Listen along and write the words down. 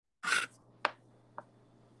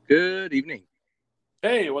Good evening.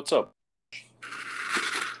 Hey, what's up?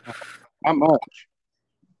 Not much.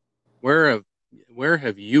 Where have where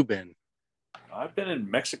have you been? I've been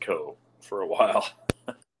in Mexico for a while,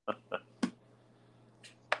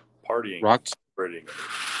 partying, Rock celebrating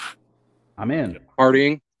I'm in.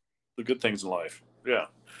 partying? the good things in life. Yeah.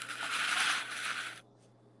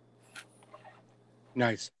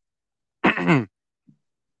 Nice.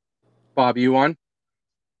 Bob, you on?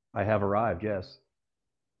 I have arrived, yes.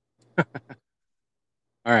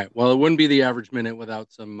 All right. Well, it wouldn't be the average minute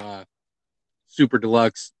without some super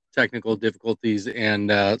deluxe technical difficulties and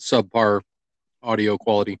subpar audio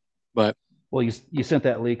quality. But Well, you sent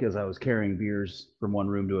that leak as I was carrying beers from one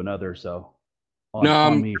room to another, so no,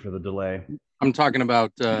 on me for the delay. I'm talking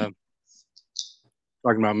about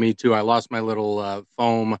me too. I lost my little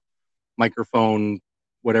foam microphone,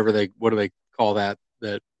 what do they call that?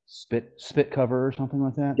 That Spit cover or something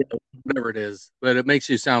like that. Yeah, whatever it is, but it makes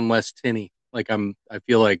you sound less tinny. Like I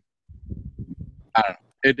feel like I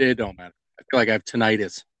don't know. It don't matter. I feel like I have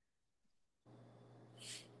tinnitus.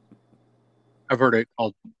 I've heard it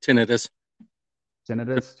called tinnitus.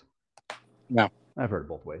 Tinnitus? No. I've heard it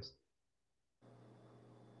both ways.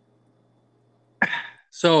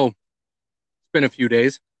 So it's been a few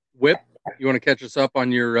days. Whip, you want to catch us up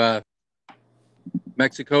on your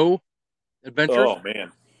Mexico adventures? Oh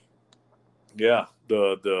man. Yeah.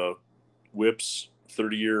 The Whip's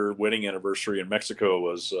 30-year wedding anniversary in Mexico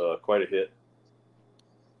was quite a hit.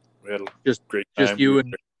 We had a great time. Just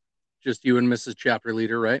you and Mrs. Chapter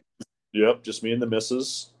Leader, right? Yep, just me and the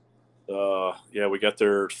missus. Yeah, we got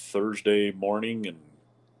there Thursday morning and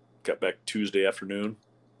got back Tuesday afternoon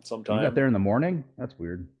sometime. You got there in the morning? That's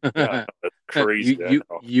weird. Yeah, that's crazy.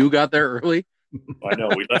 You got there early? I know.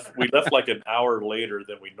 We left like an hour later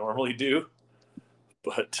than we normally do,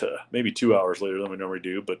 but maybe 2 hours later than we normally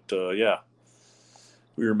do. But yeah,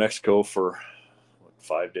 we were in Mexico for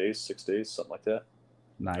 5 days, 6 days, something like that.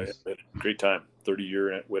 Nice. Great time.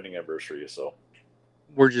 30-year wedding anniversary. So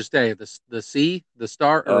Where'd you stay? The sea, the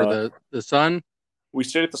star, or the sun? we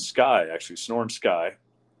stayed at the Sky, actually, Snoring Sky.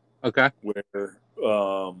 Okay. Where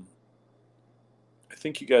I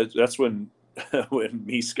think you guys. That's when when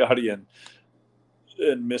me, Scotty, and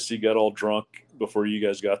Missy got all drunk before you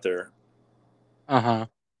guys got there. Uh-huh.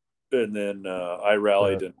 And then I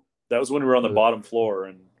rallied, and that was when we were on the bottom floor,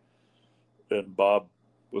 and Bob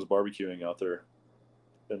was barbecuing out there.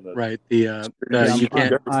 Right.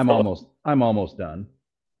 I'm almost done.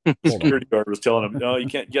 The security guard was telling him, "No, you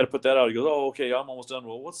can't. You got to put that out." He goes, "Oh, okay, I'm almost done."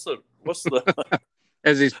 Well, what's the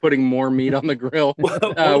as he's putting more meat on the grill?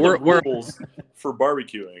 we're rules for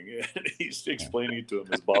barbecuing, and he's explaining it to him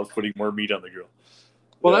as Bob's putting more meat on the grill.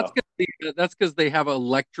 Well, that's because they have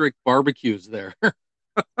electric barbecues there.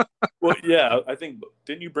 Well, yeah, I think,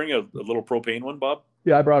 didn't you bring a little propane one, Bob?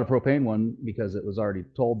 Yeah, I brought a propane one because it was already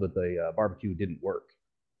told that the barbecue didn't work.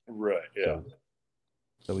 Right. Yeah.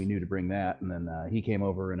 So we knew to bring that, and then he came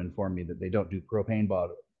over and informed me that they don't do propane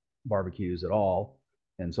barbecues at all.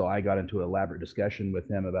 And so I got into an elaborate discussion with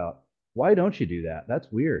him about why don't you do that?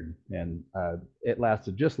 That's weird. And it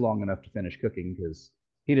lasted just long enough to finish cooking because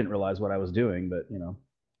he didn't realize what I was doing. But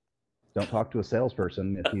don't talk to a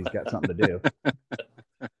salesperson if he's got something to do.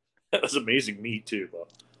 That was amazing meat too,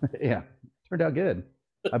 Bob. Yeah, turned out good.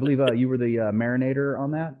 I believe you were the marinator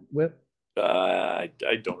on that, Whip. I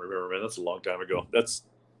don't remember, man. That's a long time ago. That's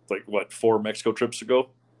like what, 4 Mexico trips ago?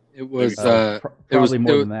 It was probably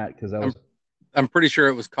more than that because I'm pretty sure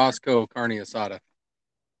it was Costco carne asada.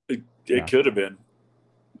 It could have been.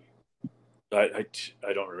 I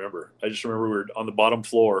don't remember. I just remember we were on the bottom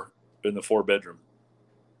floor in the 4-bedroom.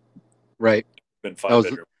 Right. In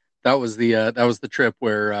 5-bedroom. That was the trip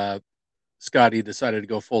where Scotty decided to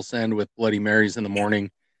go full send with Bloody Marys in the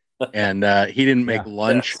morning, and he didn't make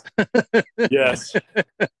lunch. Yes.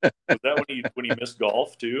 Was that when he missed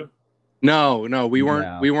golf too? No, we weren't.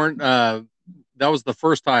 No. We weren't. That was the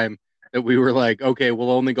first time that we were like, okay,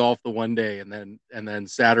 we'll only golf the one day, and then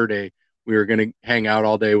Saturday we were gonna hang out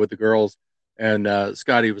all day with the girls. And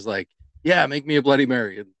Scotty was like, "Yeah, make me a Bloody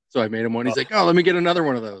Mary." And so I made him one. He's like, "Oh, let me get another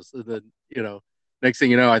one of those." And then, next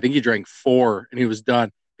thing you know, I think he drank 4 and he was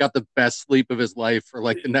done. Got the best sleep of his life for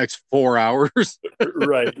like the next 4 hours.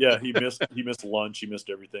 Right. Yeah. He missed lunch. He missed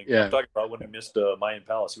everything. Yeah. I'm talking about when he missed Mayan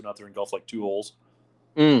Palace. He went out there and golfed like 2 holes.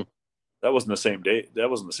 Mm. That wasn't the same day. That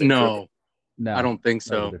wasn't the same trip. No, I don't think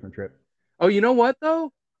so. That was a different trip. Oh, you know what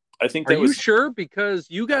though? I think Are you sure? Because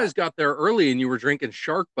you guys got there early and you were drinking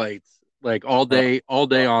shark bites like all day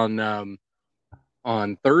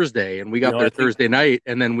on Thursday, and we got there Thursday night,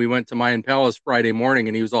 and then we went to Mayan Palace Friday morning,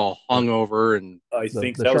 and he was all hungover. And I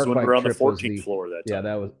think that was when we were on the 14th floor that time.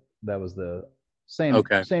 Yeah, that was the Same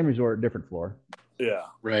resort, different floor. Yeah.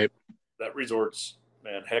 Right. That resort's,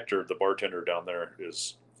 man, Hector, the bartender down there,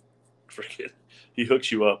 is freaking, he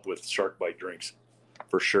hooks you up with shark bite drinks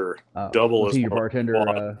for sure. Double was as he your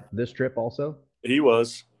bartender this trip also? He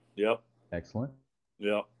was. Yep. Excellent.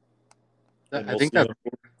 Yep. I think that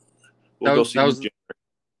we'll go see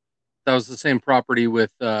that was the same property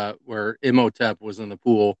with where Imhotep was in the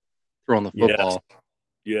pool throwing the football.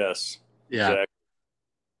 Yes. Yeah.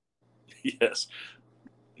 Exactly. Yes.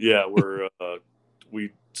 Yeah,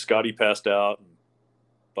 Scotty passed out, and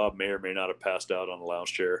Bob may or may not have passed out on the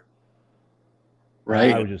lounge chair.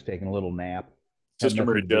 Right. I was just taking a little nap. Sister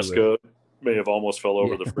Mary Jessica may have almost fell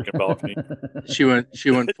over the freaking balcony. She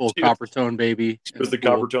went full copper tone baby. She was the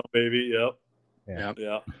copper tone baby. Yep.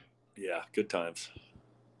 Yeah. Good times.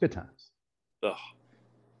 Good times. Oh.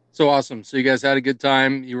 So awesome. So you guys had a good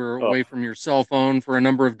time. You were away from your cell phone for a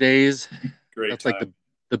number of days. Great. That's time. like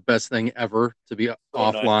the best thing ever, to be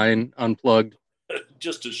offline, nice. Unplugged.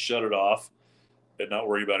 Just to shut it off and not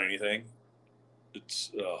worry about anything.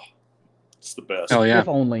 It's the best. Hell yeah. If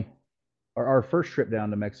only. Our first trip down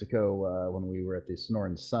to Mexico when we were at the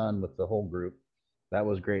Sonoran Sun with the whole group, that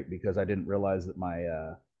was great because I didn't realize that my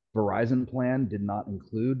Verizon plan did not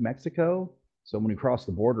include Mexico. So when we crossed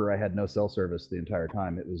the border, I had no cell service the entire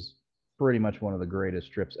time. It was pretty much one of the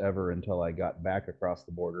greatest trips ever until I got back across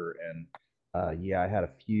the border. And I had a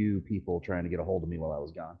few people trying to get a hold of me while I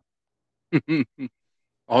was gone.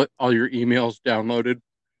 all your emails downloaded?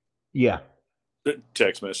 Yeah.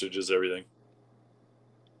 Text messages, everything.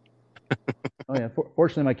 Oh yeah.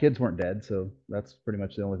 Fortunately, my kids weren't dead, so that's pretty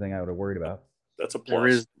much the only thing I would have worried about. That's a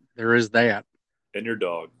plus. There is that. And your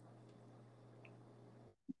dog.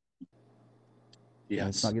 Yes.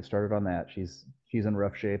 Let's not get started on that. She's in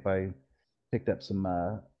rough shape. I picked up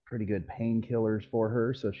some pretty good painkillers for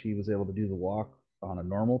her, so she was able to do the walk on a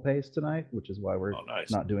normal pace tonight, which is why we're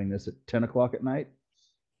not doing this at 10 o'clock at night.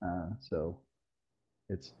 So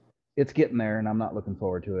it's getting there, and I'm not looking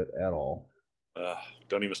forward to it at all.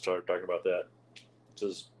 Don't even start talking about that.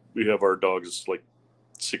 Because we have our dog is like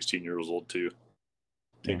 16 years old too.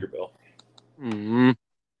 Tinkerbell. Mm-hmm.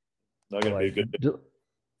 Not gonna be a good day.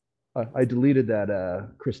 I deleted that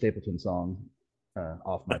Chris Stapleton song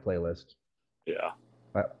off my playlist. Yeah.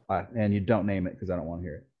 And you don't name it because I don't want to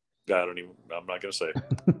hear it. I'm not gonna say.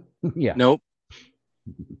 Yeah. Nope.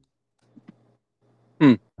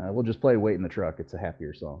 We'll just play "Wait in the Truck." It's a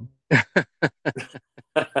happier song.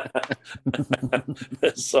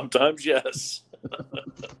 Sometimes, yes.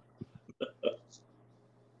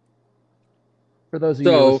 For those of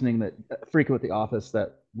you listening that frequent the office,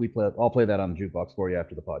 that I'll play that on the jukebox for you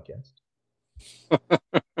after the podcast.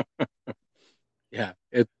 Yeah,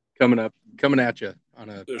 it's coming at you on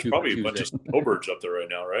a. There's probably a bunch of snowbirds up there right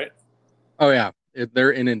now, right? Oh yeah,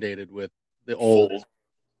 they're inundated with the old.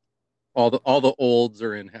 All the olds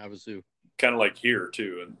are in Havasu. Kind of like here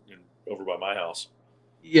too, and over by my house.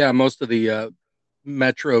 Yeah, most of the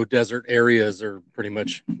metro desert areas are pretty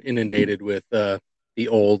much inundated with the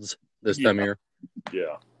olds this time of year.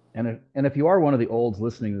 Yeah. And if you are one of the olds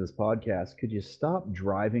listening to this podcast, could you stop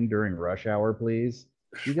driving during rush hour, please?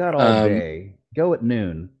 You got all day. Go at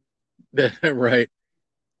noon. Right.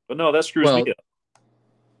 But no, that screws me up.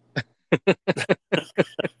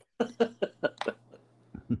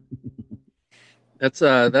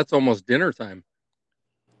 That's almost dinner time.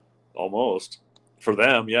 Almost. For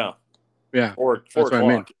them, yeah. Yeah. 4 o'clock I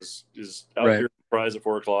mean. is out here prize at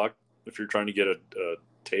 4 o'clock. If you're trying to get a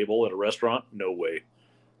table at a restaurant, no way.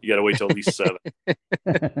 You got to wait till at least 7.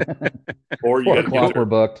 Or you got to get we're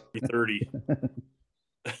booked. 3:30.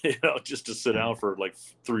 Just to sit down for like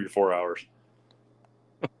 3 or 4 hours.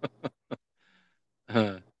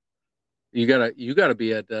 You gotta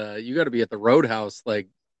be at the Roadhouse like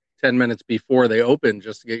 10 minutes before they open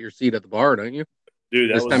just to get your seat at the bar, don't you?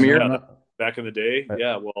 Dude, that this was time of year? Back in the day.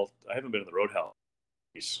 Yeah, well, I haven't been in the Roadhouse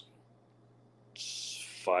in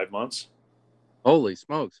 5 months. Holy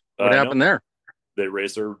smokes! What happened there? They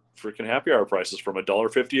raised their freaking happy hour prices from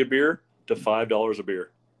 $1.50 a beer to $5 a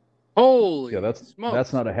beer. Holy smokes! Smokes.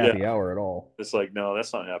 That's not a happy hour at all. It's like, no,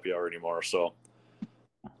 that's not happy hour anymore. So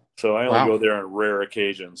I only go there on rare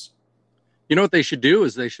occasions. You know what they should do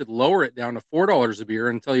is they should lower it down to $4 a beer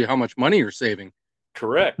and tell you how much money you're saving.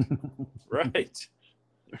 Correct. Right.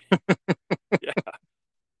 Yeah.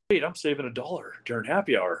 Wait, I'm saving $1 during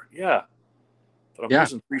happy hour. Yeah. But I'm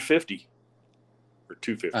losing $3.50 or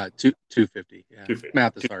 $2.50. $2.50. Yeah. $2.50.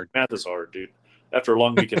 Math is hard. Math is hard, dude. After a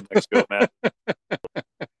long weekend in Mexico, math.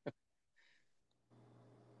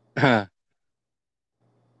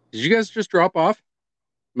 Did you guys just drop off?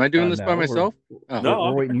 Am I doing this by myself?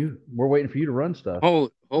 We're waiting for you to run stuff.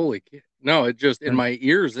 Holy No, it just in my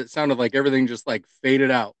ears, it sounded like everything just like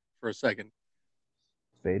faded out for a second.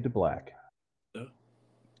 Fade to black.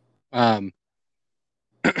 Um,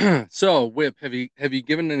 so Whip, have you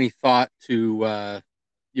given any thought to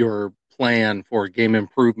your plan for game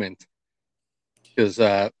improvement? Because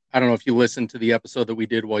I don't know if you listened to the episode that we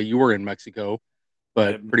did while you were in Mexico,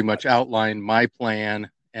 but pretty much outlined my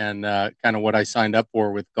plan and kind of what I signed up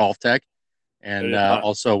for with Golf Tech, and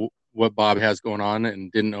also what Bob has going on.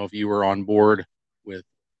 And didn't know if you were on board with.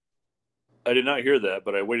 I did not hear that,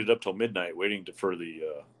 but I waited up till midnight waiting for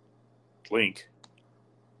the link.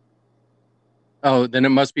 Oh, then it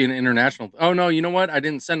must be an international. Oh no, you know what? I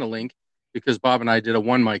didn't send a link because Bob and I did a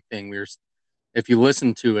one mic thing. If you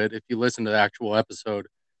listen to it, if you listen to the actual episode,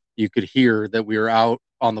 you could hear that we were out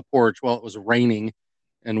on the porch while it was raining,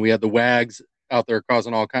 and we had the wags out there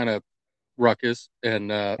causing all kind of ruckus and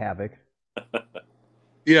havoc.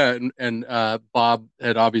 Yeah, and Bob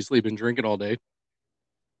had obviously been drinking all day,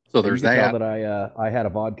 so there's you can that. tell that I had a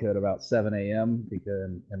vodka at about 7 a.m.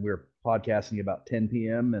 and we were podcasting about 10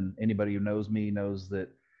 p.m. And anybody who knows me knows that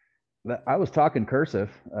I was talking cursive.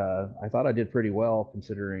 I thought I did pretty well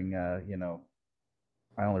considering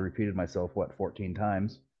I only repeated myself 14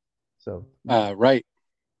 times. So right.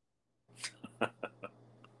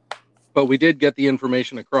 But we did get the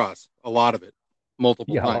information across, a lot of it,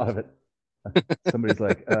 multiple times. A lot of it. Somebody's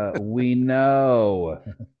like, we know.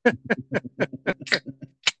 I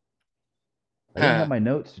didn't have my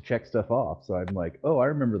notes to check stuff off, so I'm like, oh, I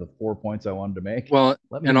remember the 4 points I wanted to make. Well,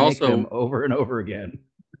 let me make them over and over again.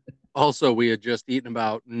 Also, we had just eaten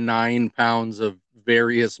about 9 pounds of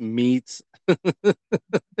various meats. Yeah,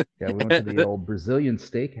 we went to the old Brazilian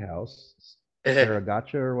steakhouse,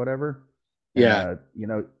 Saragacha or whatever. Yeah.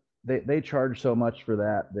 They charge so much for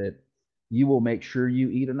that you will make sure you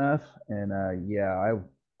eat enough. And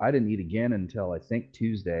I didn't eat again until I think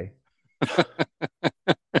Tuesday.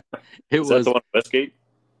 Is that the one in Westgate?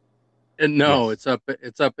 No, yes.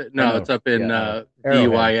 It's up in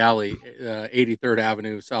DUI Alley, 83rd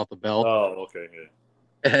Avenue, south of Bell. Oh, okay.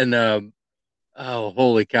 Yeah. And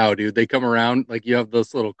holy cow, dude! They come around like you have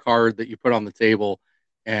this little card that you put on the table,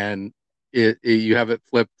 and you have it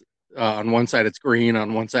flipped on one side it's green,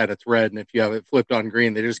 on one side it's red, and if you have it flipped on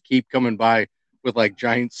green, they just keep coming by with like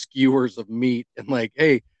giant skewers of meat and like,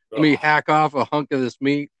 hey, let me hack off a hunk of this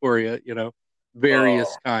meat for you,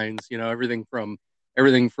 various kinds,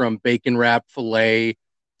 everything from bacon wrapped filet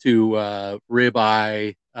to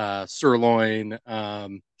ribeye, sirloin.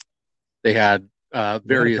 They had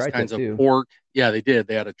various kinds of pork. Yeah, they did.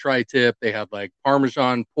 They had a tri-tip. They had like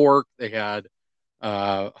Parmesan pork. They had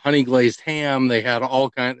honey glazed ham. They had all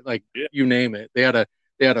kind of you name it. They had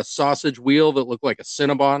a sausage wheel that looked like a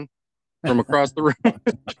Cinnabon from across the room.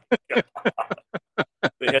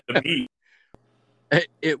 They had the meat.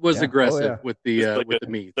 It was aggressive with the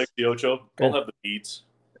meats. Like the Ocho, I'll have the meats.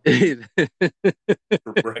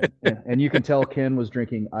 And you can tell Ken was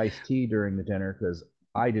drinking iced tea during the dinner because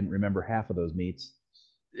I didn't remember half of those meats.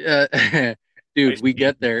 Dude, we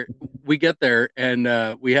get there,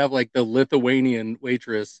 and we have like the Lithuanian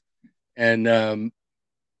waitress, and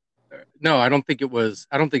no, I don't think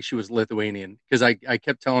she was Lithuanian because I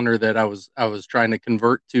kept telling her that I was trying to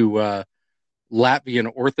convert to Latvian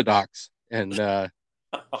Orthodox, and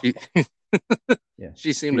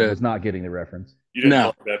she seemed to was not getting the reference. You didn't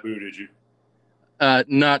call her Babu, did you?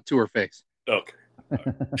 Not to her face. Okay. All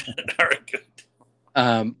right, good.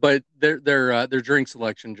 But their drink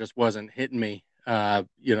selection just wasn't hitting me. And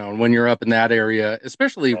when you're up in that area,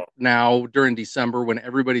 especially now during December when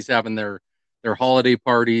everybody's having their holiday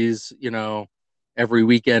parties, every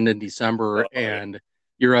weekend in December, and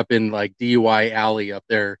you're up in like DUI Alley up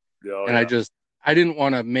there, I didn't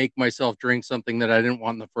want to make myself drink something that I didn't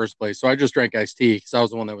want in the first place, so I just drank iced tea because I was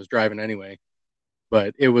the one that was driving anyway.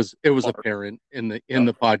 But it was apparent in the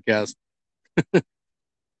podcast.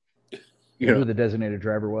 Who the designated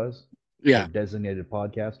driver was? Yeah, designated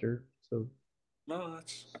podcaster. So no,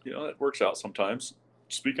 that's that works out sometimes.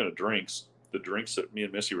 Speaking of drinks, the drinks that me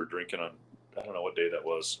and Missy were drinking on, I don't know what day that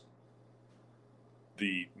was.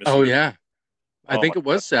 I think it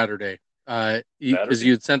was Saturday. Because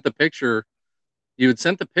you had sent the picture. You had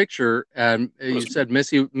sent the picture, and you said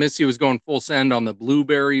Missy was going full send on the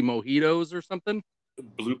blueberry mojitos or something.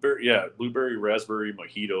 Blueberry raspberry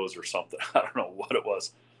mojitos or something. I don't know what it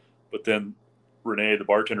was. But then Renee, the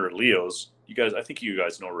bartender at Leo's, I think you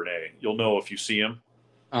guys know Renee. You'll know if you see him.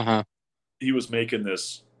 Uh-huh. He was making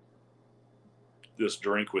this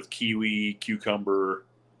drink with kiwi, cucumber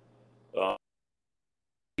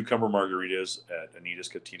margaritas at Anita's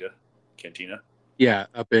Cantina. Yeah,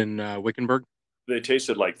 up in Wickenburg. They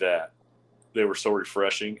tasted like that. They were so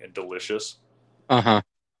refreshing and delicious. Uh-huh.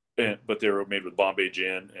 But they were made with Bombay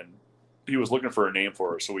gin, and he was looking for a name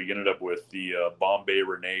for it, so we ended up with the Bombay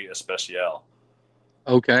Rene Especial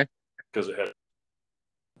Okay. because it had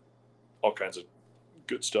all kinds of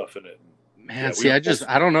good stuff in it. Man, Yeah, see,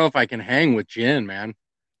 I don't know if I can hang with gin, man.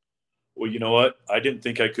 well, you know what? I didn't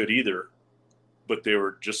think I could either, but they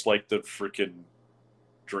were just like the freaking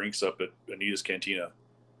drinks up at Anita's Cantina.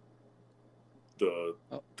 The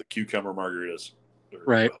Oh, the cucumber margaritas, they're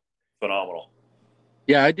right. phenomenal.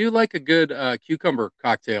 Yeah, I do like a good cucumber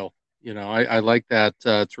cocktail. I like that.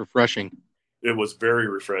 It's refreshing. It was very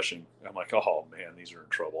refreshing. I'm like, oh man, these are in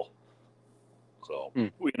trouble. So Hmm.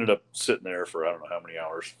 we ended up sitting there for I don't know how many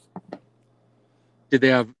hours. Did they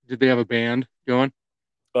have a band going?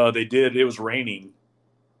 They did. It was raining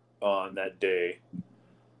on that day,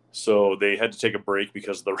 so they had to take a break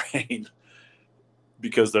because of the rain.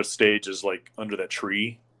 Because the stage is like under that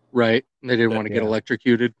tree. Right. They didn't And, want to get Yeah.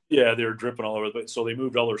 electrocuted. yeah, they were dripping all over the place. So they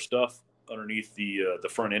moved all their stuff underneath the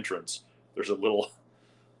front entrance. There's a little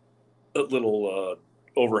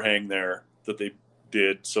overhang there that they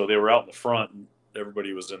did. So they were out in the front, and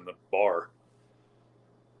everybody was in the bar,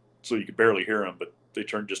 so you could barely hear them. But they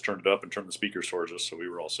just turned it up and turned the speakers towards us, so we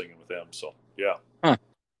were all singing with them. So yeah, Huh.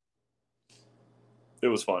 it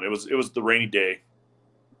was fun. It was the rainy day,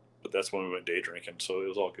 but that's when we went day drinking, so it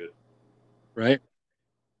was all good. Right.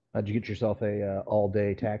 Did you get yourself a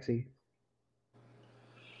all-day taxi?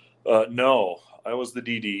 No, I was the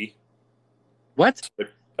DD. What?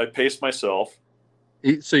 I paced myself.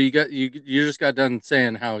 So you just got done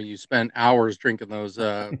saying how you spent hours drinking those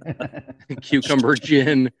cucumber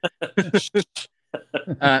gin.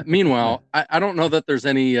 Meanwhile, I don't know that there's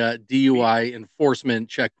any DUI enforcement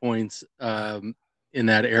checkpoints in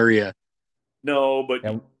that area. No, but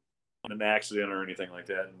Yeah. an accident or anything like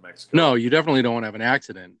that in Mexico. No, you definitely don't want to have an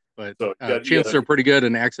accident, but So chances are pretty good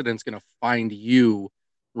an accident's going to find you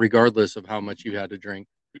regardless of how much you had to drink.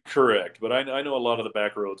 correct. But I know a lot of the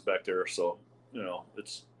back roads back there, so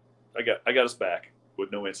it's I got us back with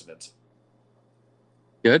no incidents.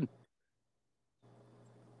 Good.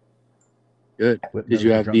 Good. Whip Did knows you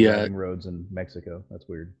the have drunk driving roads in Mexico. That's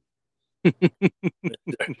weird.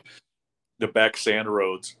 The back sand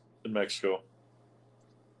roads in Mexico.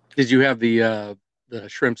 Did you have the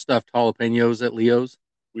shrimp stuffed jalapenos at Leo's?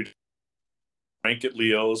 We drank at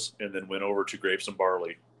Leo's and then went over to Grapes and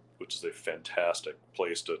Barley, which is a fantastic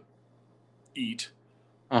place to eat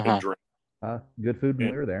and drink. Good food when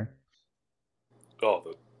And we were there.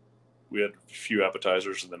 we had a few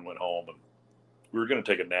appetizers and then went home, and we were going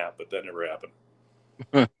to take a nap, but that never happened.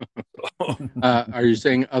 Are you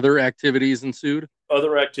saying other activities ensued?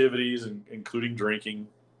 Other activities, including drinking,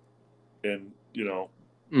 and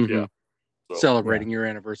Mm-hmm. yeah, so, celebrating your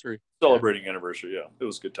anniversary. Celebrating anniversary, yeah, it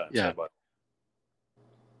was good times. Yeah,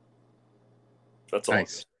 that's all.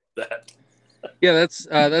 nice. That. Yeah,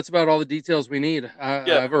 that's about all the details we need.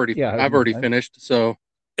 Yeah. I've already finished. So,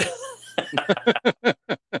 all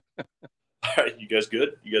right, you guys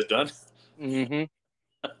good? You guys done? mm-hmm.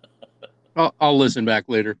 I'll listen back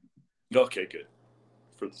later. Okay, good.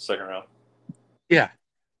 For the second round. Yeah.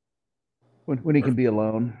 When he can be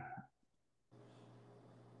alone.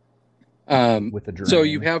 With the drain. So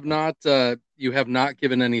you have not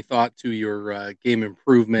given any thought to your game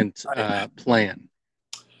improvement plan.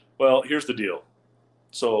 Well, here's the deal.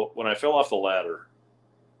 So when I fell off the ladder,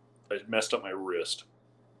 I messed up my wrist,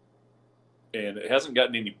 and it hasn't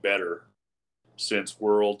gotten any better since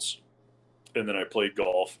Worlds, and then I played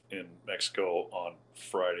golf in Mexico on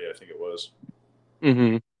Friday, I think it was.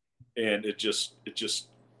 Mm-hmm. And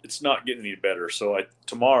it's not getting any better. So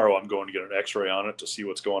tomorrow I'm going to get an X-ray on it to see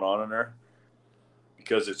what's going on in there,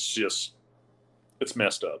 because it's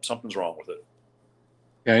messed up. Something's wrong with it.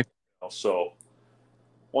 Okay. So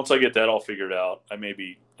once I get that all figured out, I may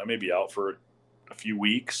be out for a few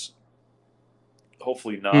weeks.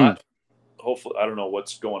 Hopefully not. Hopefully, I don't know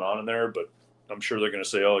what's going on in there, but I'm sure they're going to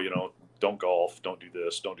say, oh, don't golf, don't do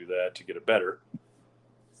this, don't do that to get it better.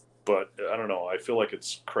 But I don't know. I feel like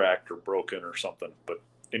it's cracked or broken or something. But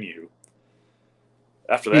anywho,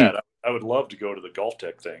 after that, I would love to go to the Golf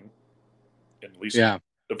Tech thing and at least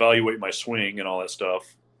evaluate my swing and all that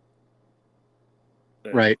stuff.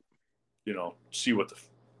 And, right. See what the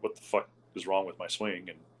fuck is wrong with my swing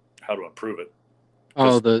and how to improve it.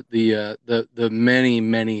 Oh, the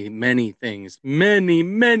many things, many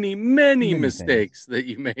mistakes that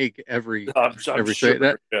you make every I'm sure.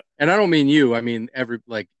 that, and I don't mean you. I mean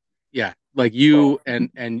you and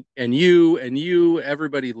you,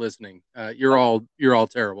 everybody listening. You're all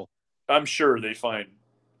terrible. I'm sure they find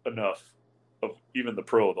enough of even the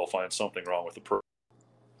pro. They'll find something wrong with the pro.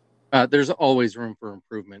 There's always room for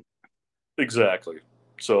improvement. Exactly.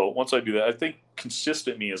 So once I do that, I think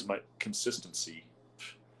consistency is my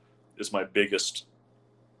biggest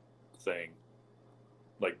thing.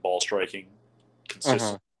 Like ball striking, Uh-huh.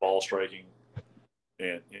 consistent ball striking,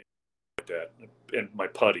 and like that. And my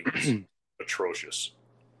putting is atrocious.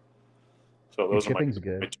 So Your those are chipping's my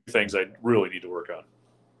good. two things I really need to work on.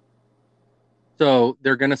 So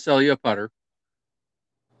they're going to sell you a putter.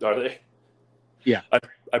 Are they? Yeah.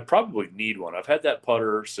 I probably need one. I've had that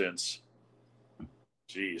putter since,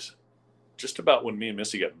 geez, just about when me and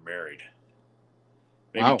Missy got married.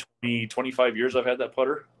 Maybe Wow. 25 years I've had that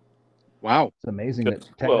putter. Wow. It's amazing that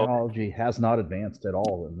Well, technology has not advanced at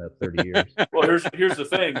all in the 30 years. well, here's the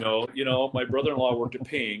thing though. My brother-in-law worked at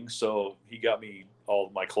Ping, so he got me all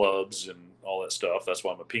of my clubs and all that stuff. That's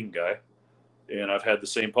why I'm a Ping guy. And I've had the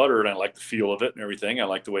same putter, and I like the feel of it and everything. I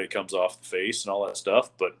like the way it comes off the face and all that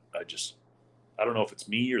stuff. But I don't know if it's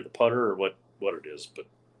me or the putter or what it is. But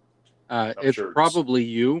I'm It's sure probably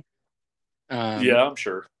you. Yeah, I'm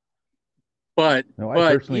sure. But No,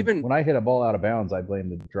 I personally, even when I hit a ball out of bounds, I blame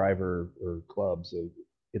the driver or club. So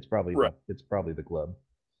it's probably Right. the club.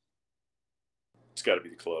 It's got to be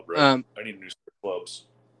the club, right? I need a new set of clubs.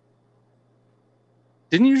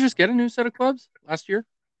 Didn't you just get a new set of clubs last year?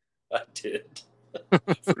 I did.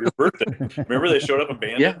 For your birthday. Remember they showed up in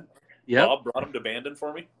Bandon? Yeah. Yep. Bob brought them to Bandon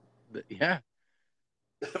for me. Yeah.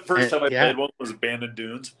 The first time I played one was Bandon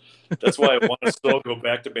Dunes. That's why I want to still go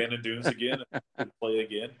back to Bandon Dunes again and play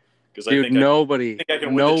again. Because I think nobody I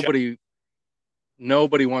can win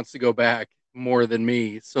nobody wants to go back more than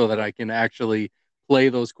me so that I can actually play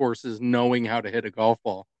those courses knowing how to hit a golf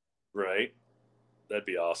ball. Right. That'd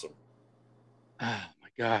be awesome. Oh my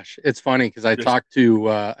gosh. It's funny because I talked to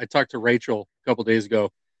Rachel a couple days ago.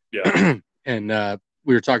 Yeah. And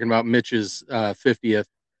we were talking about Mitch's 50th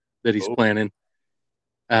that he's planning.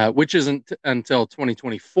 Which isn't until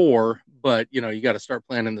 2024, but you got to start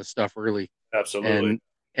planning this stuff early. Absolutely.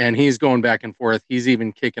 And he's going back and forth. He's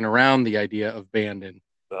even kicking around the idea of Bandon.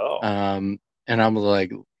 Oh. And I'm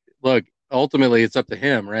like, look, ultimately it's up to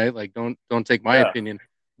him, right? Like, don't take my opinion,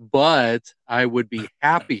 but I would be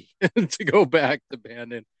happy to go back to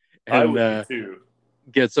Bandon and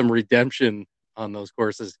get some redemption on those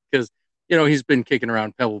courses because he's been kicking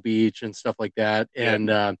around Pebble Beach and stuff like that.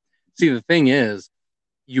 And see, the thing is,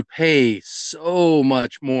 you pay so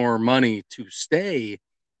much more money to stay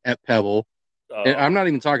at Pebble. And I'm not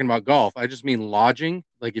even talking about golf. I just mean lodging.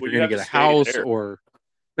 Like if you're going to get a house or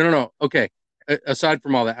no. Okay. Aside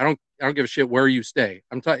from all that, I don't give a shit where you stay.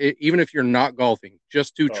 I'm talking even if you're not golfing,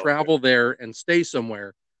 just to travel there and stay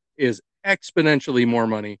somewhere is exponentially more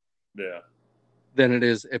money. Yeah. Than it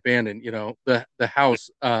is at Bandon. The house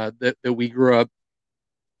that we grew up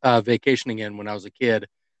vacationing in when I was a kid.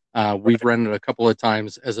 We've rented a couple of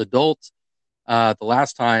times as adults. The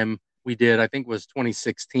last time we did, I think, was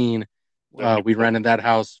 2016. We rented that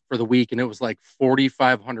house for the week, and it was like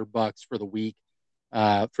 $4,500 for the week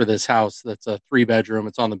for this house. That's a 3-bedroom.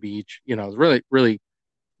 It's on the beach. It's really, really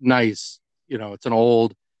nice. It's an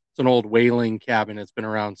old whaling cabin. It's been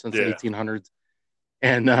around since the 1800s,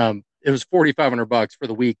 and it was $4,500 for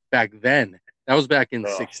the week back then. That was back in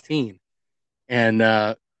 16, and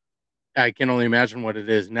I can only imagine what it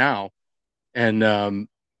is now. And I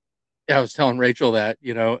was telling Rachel that,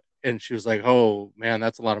 and she was like, "Oh man,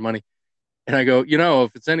 that's a lot of money." And I go,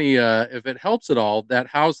 if it's if it helps at all, that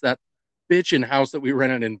bitchin' house that we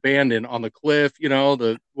rented in Bandon on the cliff,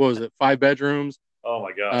 what was it, 5 bedrooms? Oh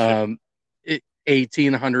my gosh.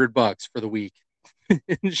 $1,800 for the week.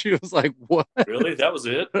 And she was like, "What? Really? That was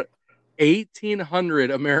it? 1,800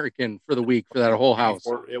 American for the week for that whole house."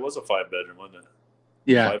 It was a 5-bedroom, wasn't it?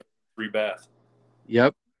 Yeah. 3 bath.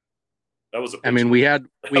 Yep. That was I mean, we had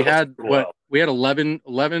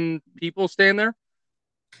 11 people staying there,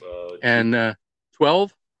 and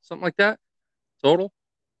 12, something like that, total.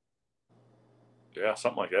 Yeah,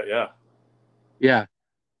 something like that. Yeah. Yeah,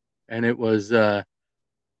 and it was we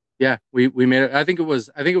made it. I think it was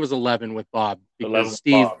 11 with Bob because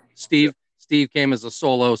Steve came as a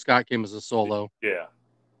solo, Scott came as a solo. Yeah.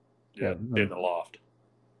 In the loft.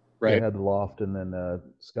 Right. They had the loft, and then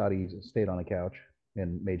Scotty stayed on a couch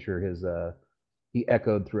and made sure he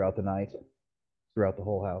echoed throughout the night, throughout the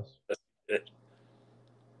whole house.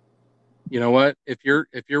 You know what? If you're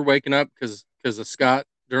waking up because of Scott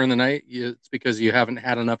during the night, it's because you haven't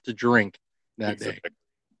had enough to drink that day.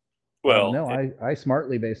 Well, no, I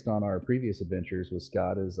smartly, based on our previous adventures with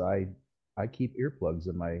Scott, is I keep earplugs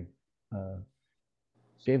in my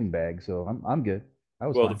shaving bag, so I'm good. I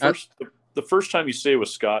was fine. The first time you stay with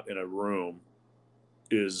Scott in a room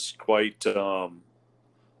is quite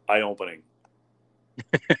eye-opening.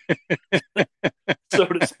 so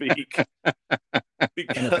to speak.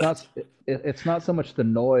 And it's not so much the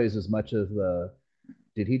noise as much as the,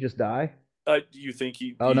 did he just die? You think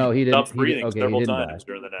Oh no, he didn't. stopped breathing Okay, he several didn't die. times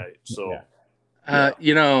during the night. So Yeah.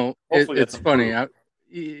 yeah, hopefully that's It's funny. improved.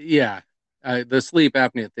 Yeah, the sleep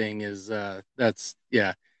apnea thing is that's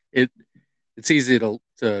yeah. It it's easy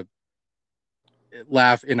to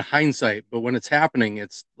laugh in hindsight, but when it's happening,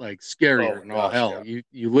 it's like Oh scarier my than all gosh, hell. yeah,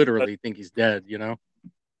 You literally think he's dead, you know.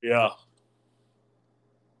 yeah.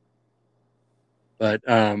 But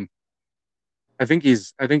I think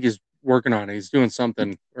he's working on it. He's doing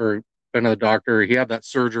something, or been to the doctor. He had that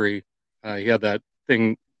surgery. He had that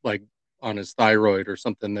thing like on his thyroid or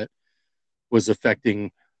something that was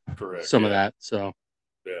affecting Correct. some of Yeah, that. So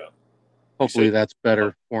yeah. He hopefully said that's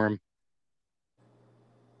better for him.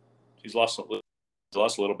 he's lost a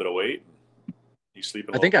little bit of weight. He's sleeping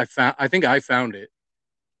a little. I think I found it.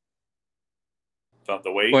 Found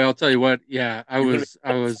the weight. Boy, I'll tell you what. Yeah, You're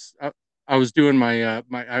gonna I was doing my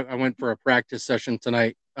I went for a practice session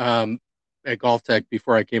tonight at Golf Tech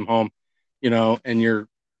before I came home, you know, and you're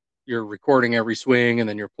recording every swing and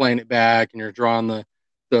then you're playing it back and you're drawing the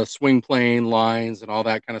swing plane lines and all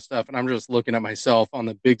that kind of stuff. And I'm just looking at myself on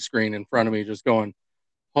the big screen in front of me, just going,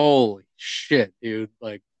 "Holy shit, dude!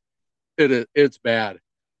 Like it's bad.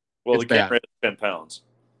 well, It's the bad." camera is 10 pounds.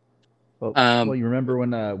 Well, Um, you remember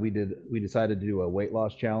when we decided to do a weight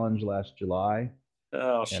loss challenge last July,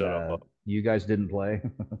 Oh, and shut up, Bob. you guys didn't play.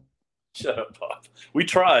 Shut up, Bob. We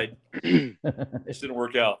tried. It just didn't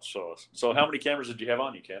work out. So how many cameras did you have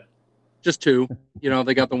on you, Ken? just two. You know,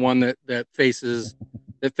 they got the one that faces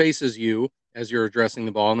you as you're addressing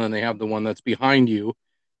the ball, and then they have the one that's behind you.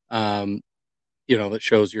 Um, you know, that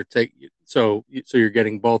shows your take. So you're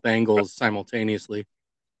getting both angles simultaneously,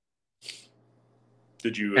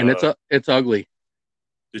 Did you? and it's ugly.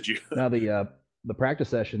 Did you? Now the practice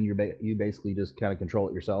session, you basically just kind of control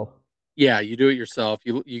it yourself. Yeah, you do it yourself.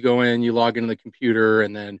 You go in, you log into the computer,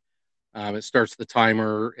 and then it starts the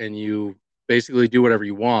timer, and you basically do whatever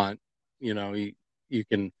you want. You know, you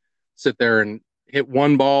can sit there and hit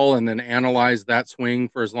one ball and then analyze that swing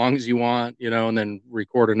for as long as you want, you know, and then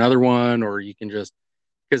record another one, or you can just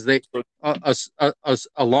because they us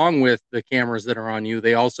along with the cameras that are on you,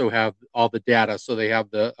 they also have all the data. So they have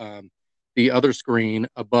the other screen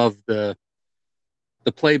above the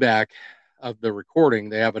playback of the recording.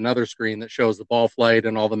 They have another screen that shows the ball flight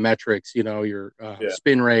and all the metrics, you know, your Yeah.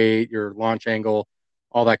 spin rate, your launch angle,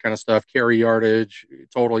 all that kind of stuff, carry yardage,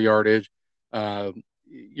 total yardage, uh,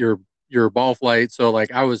 your ball flight. So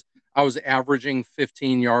like I was averaging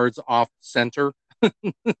 15 yards off center.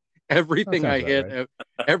 That everything sounds I about hit,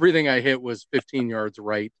 right. everything I hit was 15 yards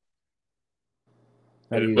right.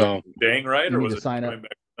 Now, And do it you was So dang right, you or need was to it sign coming up?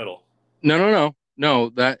 back to the middle? no.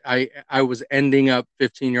 That I was ending up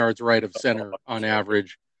 15 yards right of Oh, center on okay.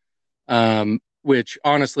 average. Which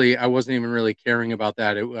honestly, I wasn't even really caring about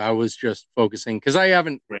that. I was just focusing because Right.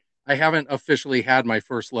 I haven't officially had my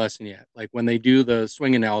first lesson yet. Like when they do the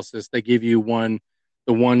swing analysis, they give you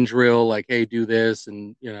the one drill, like, hey, do this,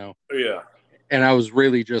 and you know, Oh, yeah. and I was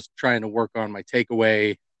really just trying to work on my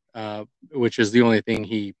takeaway, which is the only thing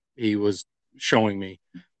he was showing me.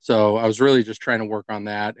 So I was really just trying to work on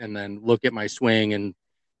that, and then look at my swing, and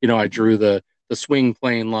you know, I drew the swing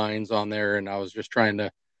plane lines on there, and I was just trying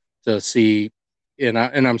to see, and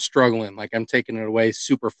I'm struggling. Like I'm taking it away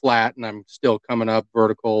super flat, and I'm still coming up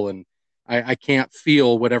vertical, and I can't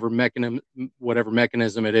feel whatever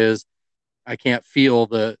mechanism it is. I can't feel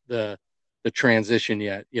the transition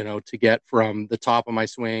yet, you know, to get from the top of my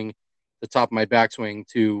swing, the top of my backswing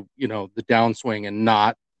to, you know, the downswing and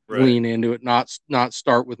not Right. lean into it, not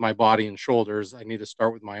start with my body and shoulders. I need to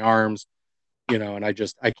start with my arms, you know, and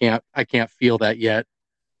I can't feel that yet.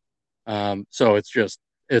 So it's just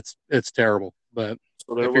it's terrible. But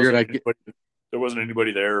So I figured I'd get there wasn't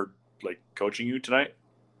anybody there like coaching you tonight.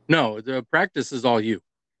 no, the practice is all you.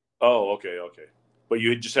 Oh, okay, okay. But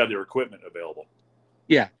you just have their equipment available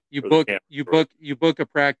Yeah, for the camera. Right. you book a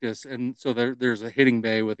practice, and so there's a hitting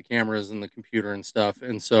bay with the cameras and the computer and stuff,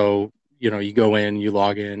 and so you know you go in, you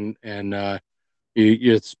log in, and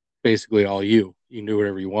it's basically all you. You can do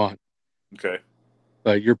whatever you want, Okay.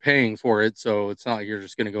 but you're paying for it, so it's not like you're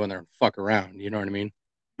just going to go in there and fuck around. You know what I mean?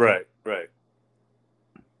 Right. Right.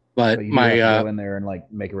 But But you do my have to go in there and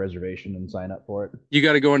like make a reservation and sign up for it. you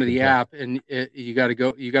got to go into Good the stuff. app, and you got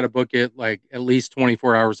to book it like at least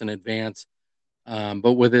 24 hours in advance.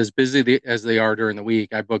 But with as busy as they are during the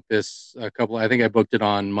week, I booked this a couple. I think I booked it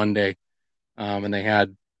on Monday, and they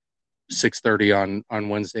had 6:30 on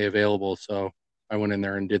Wednesday available. So I went in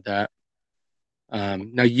there and did that.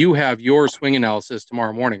 Now you have your swing analysis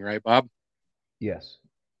tomorrow morning, right, Bob? Yes,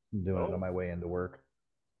 I'm doing it on my way into work.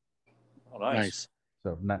 Oh, nice.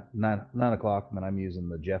 So 9 o'clock, and then I'm using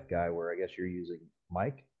the Jeff guy, where I guess you're using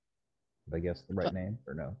Mike. Did I guess the right name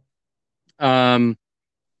or no?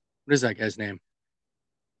 What is that guy's name?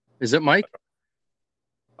 Is it Mike?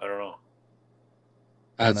 I don't know.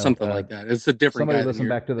 I don't know. Something like that. It's a different Somebody guy listen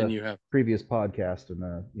back to than the you have. previous podcast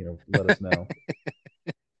and let us know.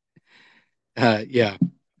 Yeah,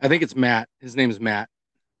 I think it's Matt. His name is Matt.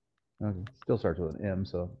 Okay. Still starts with an M,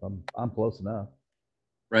 so I'm close enough.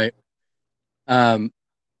 Right. And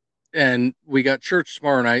we got church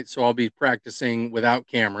tomorrow night, so I'll be practicing without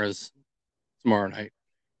cameras tomorrow night.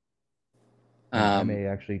 I may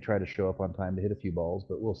actually try to show up on time to hit a few balls,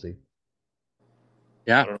 but we'll see.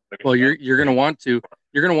 Yeah. Well, you're going to want to.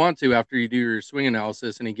 You're going to want to after you do your swing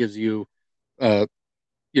analysis, and he gives you, a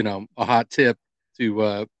hot tip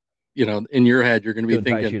to, in your head, you're going to be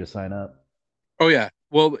entice thinking, you to sign up. oh yeah.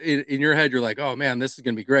 Well, in your head, you're like, oh man, this is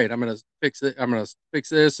going to be great. I'm going to fix it. I'm going to fix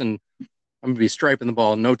this, and I'm going to be striping the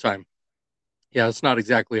ball in no time. Yeah, it's not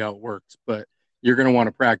exactly how it works, but you're going to want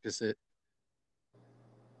to practice it.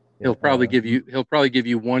 Yeah, He'll probably give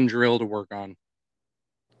you one drill to work on.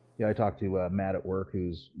 Yeah, I talked to Matt at work,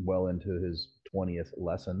 who's well into his 20th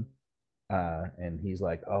lesson, and he's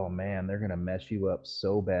like, "Oh man, they're gonna mess you up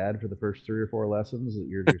so bad for the first 3 or 4 lessons that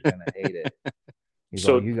you're just gonna hate it." He's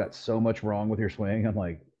like, "You got so much wrong with your swing." I'm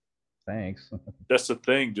like, "Thanks." That's the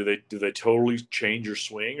thing. Do they totally change your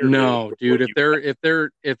swing? Or No, dude. If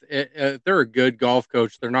they're a good golf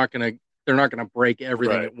coach, they're not gonna break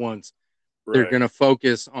everything at once. They're gonna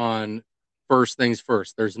focus on first things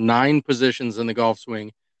first. There's 9 positions in the golf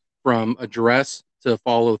swing, from address to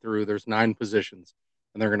follow through. There's 9 positions,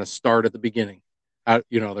 and they're gonna start at the beginning. They're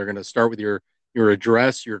gonna start with your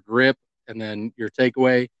address, your grip, and then your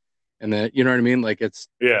takeaway, and then you know what I mean. Like it's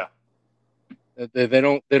They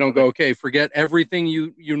don't go, okay, forget everything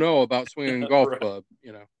you know about swinging a golf club.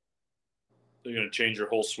 They're gonna change your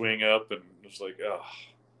whole swing up, and it's like, oh,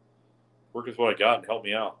 work with what I got and help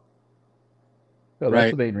me out. So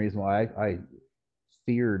that's the main reason why I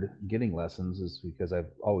feared getting lessons, is because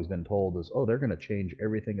I've always been told they're going to change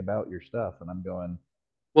everything about your stuff, and I'm going,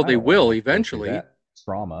 well, they will eventually. That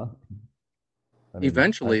trauma. I mean,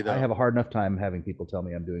 eventually, though, I have a hard enough time having people tell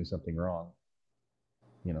me I'm doing something wrong.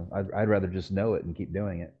 I'd rather just know it and keep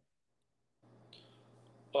doing it.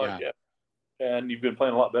 Yeah. And you've been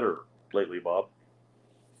playing a lot better lately, Bob.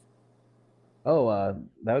 Oh,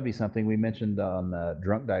 that would be something we mentioned on the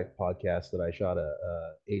Drunk Dive podcast, that I shot a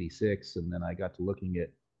 86, and then I got to looking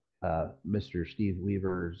at Mr. Steve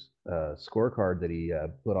Weaver's scorecard that he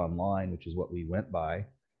put online, which is what we went by.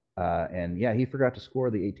 And yeah, he forgot to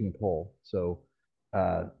score the 18th hole. So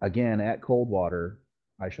again, at Coldwater,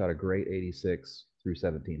 I shot a great 86 through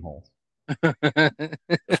 17 holes.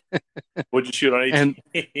 What'd you shoot on 18? And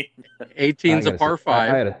 18's a par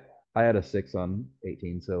 5. I had a 6 on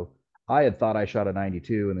 18, so I had thought I shot a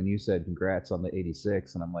 92, and then you said congrats on the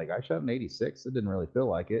 86, and I'm like, I shot an 86. It didn't really feel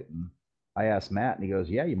like it, and I asked Matt, and he goes,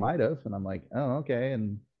 yeah, you might have, and I'm like, oh, okay,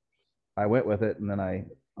 and I went with it, and then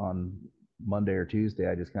on Monday or Tuesday,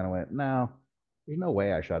 I just kind of went, no, there's no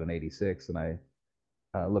way I shot an 86, and I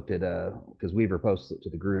looked at because Weaver posted it to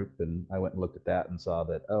the group, and I went and looked at that and saw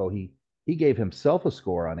that he gave himself a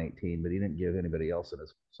score on 18, but he didn't give anybody else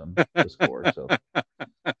a score.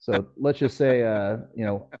 So let's just say,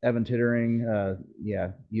 Evan Tittering,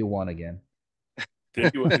 yeah, you won again.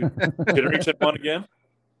 Did Titterington won again?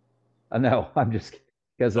 No, I'm just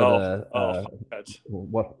because of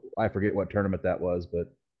what I forget what tournament that was,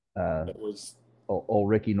 but it was old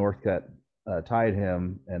Ricky Northcutt tied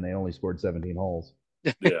him, and they only scored 17 holes.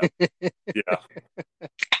 Yeah.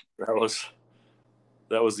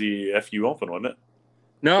 That was the FU Open, wasn't it?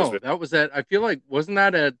 No, that was at. I feel like wasn't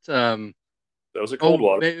that at. That was at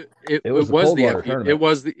Coldwater. It was the FU. It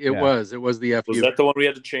was the FU. Was that the one we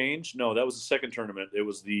had to change? No, that was the second tournament. It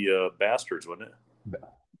was the Bastards, wasn't it?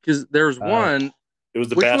 Because there's one. It was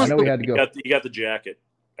the Bastards. I know we had to go. You got the jacket.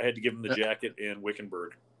 I had to give him the jacket in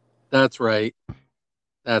Wickenburg. That's right.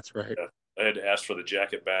 Yeah. I had to ask for the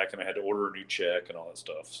jacket back, and I had to order a new check and all that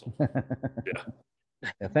stuff. So, yeah.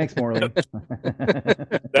 Thanks, Morley.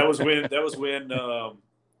 That was when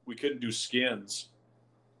we couldn't do skins,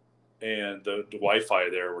 and the Wi-Fi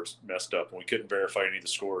there was messed up, and we couldn't verify any of the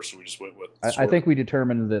scores, so we just went with. I think we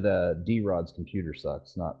determined that D-Rod's computer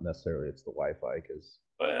sucks, not necessarily it's the Wi-Fi, because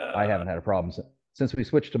I haven't had a problem since we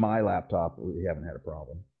switched to my laptop. We haven't had a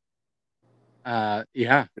problem.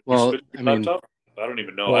 Yeah. Well, I mean, laptop? I don't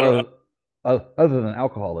even know. Well, I don't know. Other than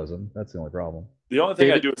alcoholism, that's the only problem. The only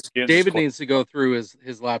thing I do is David needs to go through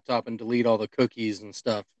his laptop and delete all the cookies and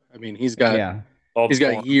stuff. I mean, he's got All He's the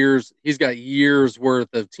got porn. years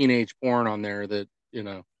worth of teenage porn on there that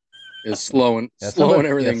is slowing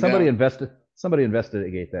everything somebody down.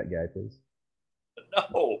 investigate that guy, please.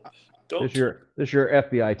 No, don't. This is your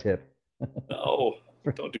FBI tip. No,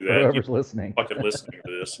 don't do For that. whoever's listening. Fucking listening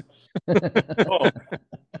to this. Oh,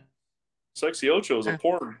 Sexy Ocho is a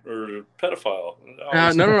porn or a pedophile.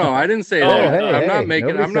 No. I didn't say No, that. hey, I'm not hey, making.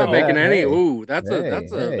 nobody I'm not said making that. any. Hey. Ooh, Hey, that's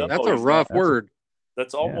hey. a rough he's not. word.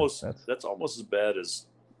 That's almost Yeah, that's almost as bad as.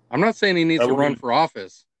 I'm not saying he needs I to run wouldn't- for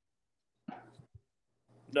office.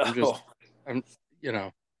 No, I'm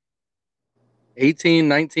 18,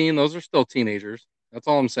 19. Those are still teenagers. That's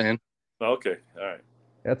all I'm saying. okay, all right,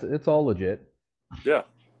 it's all legit. yeah.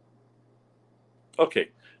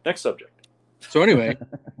 Okay, next subject. So anyway,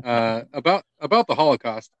 about the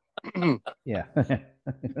Holocaust. Yeah.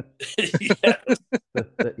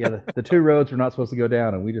 Yeah. The two roads we're not supposed to go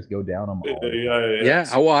down, and we just go down them all.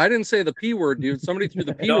 Yeah. Well, I didn't say the P word, dude. Somebody threw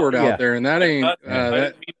the P No, word yeah. out there, and that ain't I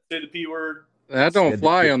didn't mean to say the P word. that don't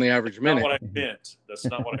fly on the average That's not minute. what I meant. That's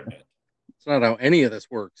not what I meant. It's not how any of this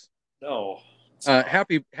works. No. it's not.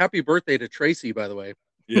 Happy birthday to Tracy, by the way.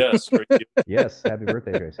 Yes. Great. Yes, happy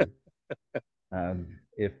birthday, Tracy.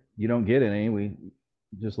 If you don't get any, we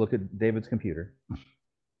just look at David's computer.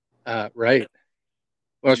 Right.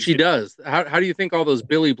 Well, she does. How do you think all those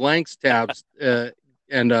Billy Blanks tabs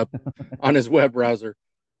end up on his web browser?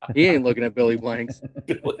 He ain't looking at Billy Blanks.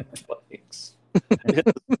 Billy Blanks.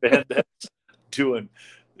 And that's doing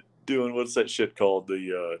what's that shit called?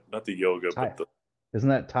 The not the yoga, but the Isn't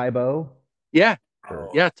that Tybo? Yeah.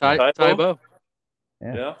 Yeah. Tybo.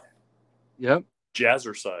 Yeah. Yep.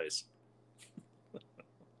 Jazzercise.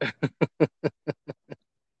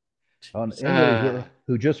 Anybody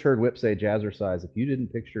who just heard Whip say jazzercise, if you didn't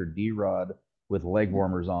picture D-Rod with leg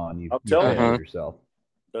warmers on, you telling failed yourself.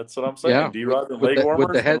 That's what I'm saying. Yeah. D-Rod and leg warmers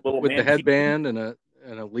with the and headband and a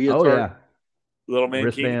leotard. Oh yeah, little mankini.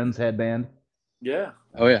 Wristbands, headband. Yeah.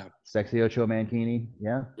 Oh yeah. Sexy Ocho mankini.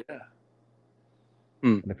 Yeah. Yeah.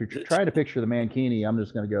 And if you're trying to picture the mankini, I'm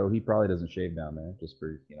just going to go. He probably doesn't shave down there, just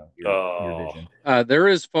for your vision. There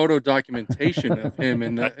is photo documentation of him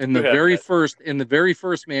in the very first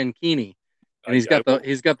mankini, and he's got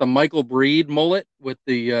the Michael Breed mullet with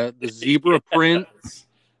the zebra print.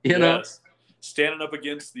 You know, standing up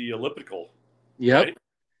against the elliptical. Yep. Right?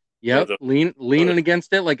 Yep. Leaning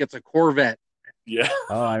against it like it's a Corvette. Yeah.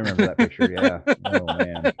 Oh, I remember that picture. Yeah. Oh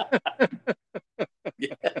man.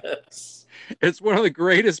 Yes. It's one of the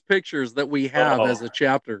greatest pictures that we have as a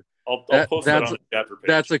chapter. I'll post that on the chapter page.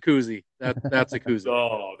 That's a koozie. That's a koozie.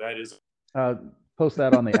 Oh, that is. Post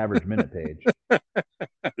that on the average minute page. The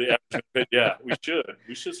average minute, yeah, we should.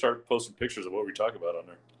 We should start posting pictures of what we talk about on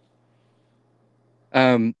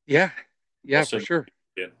there. Yeah, for sure.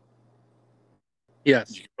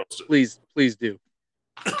 Yes, please do.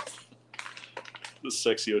 The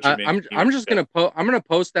sexy OG man. I'm just gonna I'm gonna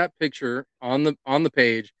post that picture on the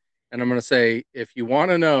page, and I'm gonna say, if you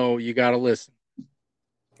want to know, you got to listen.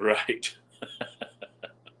 Right.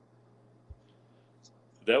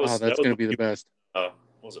 That's gonna be the best.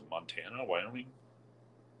 Was it Montana, Wyoming?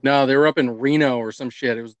 No, they were up in Reno or some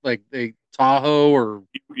shit. It was like Tahoe or.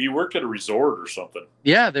 You worked at a resort or something.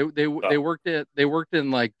 Yeah, they worked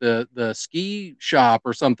in like the ski shop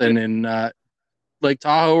or something in Lake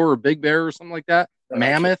Tahoe or Big Bear or something like that.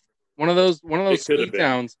 Mammoth, one of those ski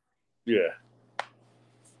towns. Yeah.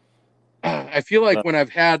 I feel like when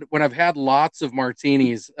I've had lots of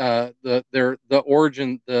martinis, the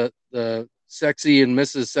origin, the Sexy and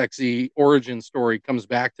Mrs. Sexy origin story comes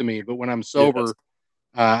back to me. But when I'm sober,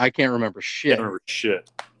 I can't remember shit.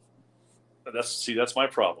 That's my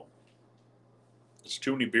problem. There's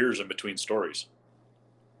too many beers in between stories.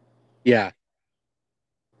 Yeah.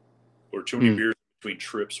 Or too many beers in between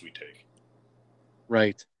trips we take.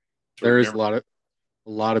 Right. There is a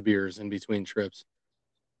lot of beers in between trips.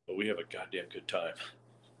 But we have a goddamn good time.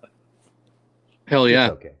 Hell yeah.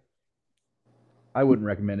 It's okay. I wouldn't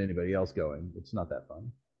recommend anybody else going. It's not that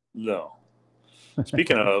fun. No.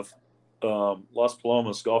 Speaking of, Las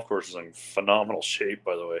Palomas golf course is in phenomenal shape,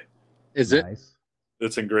 by the way. Is nice. It?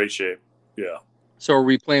 It's in great shape. Yeah. So are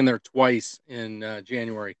we playing there twice in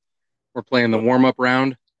January? We're playing the warm-up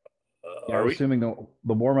round. Are we assuming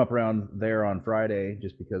the warm-up round there on Friday,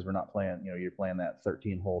 just because we're not playing? You're playing that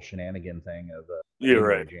 13-hole shenanigan thing of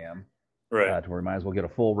the jam, right? To where we might as well get a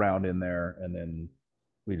full round in there, and then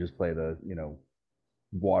we just play the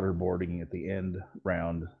waterboarding at the end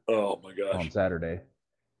round. Oh my gosh! On Saturday.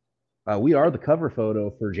 We are the cover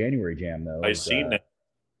photo for January Jam, though. I've seen that.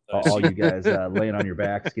 All you guys laying on your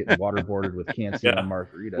backs, getting waterboarded with Cancion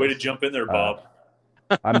margaritas. Way to jump in there, Bob.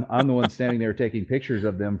 I'm the one standing there taking pictures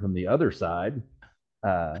of them from the other side.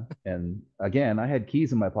 And again, I had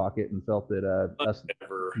keys in my pocket and felt that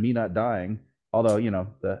Never. me not dying, although,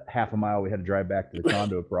 the half a mile we had to drive back to the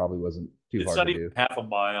condo probably wasn't too It's hard not to even do. half a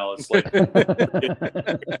mile. It's like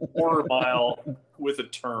a quarter mile with a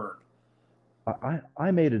turn.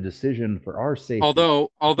 I made a decision for our safety. Although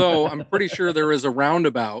I'm pretty sure there is a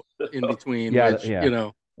roundabout in between, Yeah, which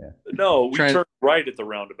yeah. Yeah. No, we turn right at the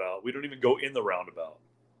roundabout. We don't even go in the roundabout.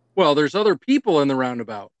 Well, there's other people in the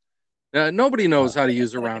roundabout. Nobody knows how to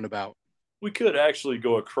use a roundabout. We could actually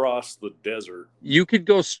go across the desert. You could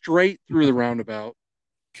go straight through the roundabout.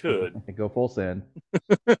 Could. Go full send.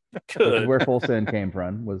 Could. Where full send came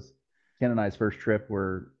from was Ken and I's first trip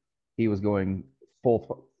where he was going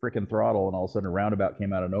full freaking throttle, and all of a sudden a roundabout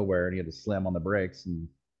came out of nowhere, and he had to slam on the brakes and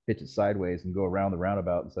pitch it sideways and go around the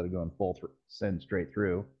roundabout instead of going full send straight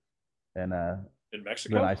through. And in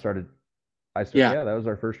Mexico, then I started. Yeah. Yeah, that was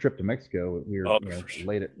our first trip to Mexico. We were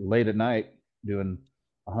late at night doing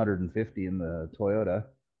 150 in the Toyota.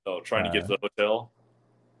 Oh, trying to get to the hotel.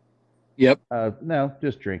 Yep. No,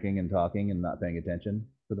 just drinking and talking and not paying attention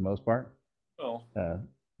for the most part. Oh.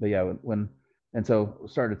 But yeah, and so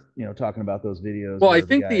started, talking about those videos. Well, I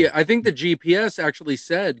think the GPS actually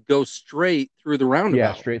said go straight through the roundabout.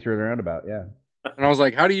 Yeah, straight through the roundabout. Yeah. And I was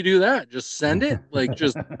like, how do you do that? Just send it? Like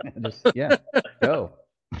just go.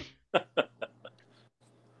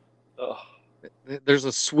 Oh. There's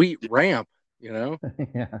a sweet ramp, Yeah.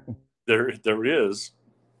 There is.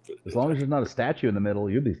 As long as there's not a statue in the middle,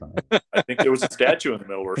 you'll be fine. I think there was a statue in the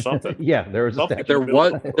middle or something. Yeah, there was a statue.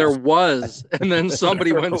 There was, and then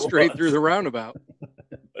somebody went straight through the roundabout.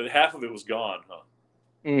 And half of it was gone, huh?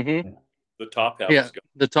 Mm-hmm. The top half was gone.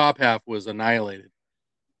 The top half was annihilated.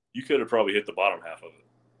 You could have probably hit the bottom half of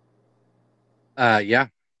it. Yeah.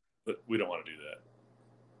 But we don't want to do that.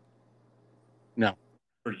 No.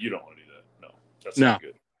 Or you don't want to do that. No. That's not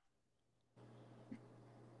good.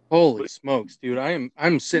 Holy smokes, dude.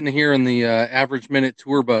 I'm sitting here in the average minute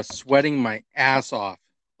tour bus sweating my ass off.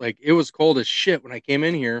 Like it was cold as shit when I came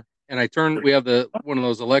in here, and we have one of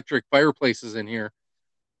those electric fireplaces in here,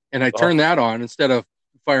 and I turned that on instead of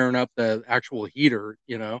firing up the actual heater,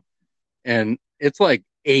 and it's like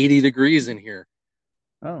 80 degrees in here.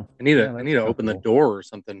 Oh, I need to open the door or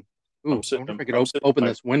something. Ooh, I wonder if I could open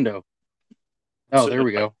this window. Oh, there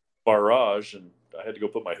we go. Garage, and I had to go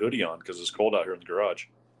put my hoodie on because it's cold out here in the garage.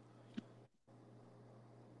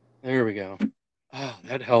 There we go. Oh,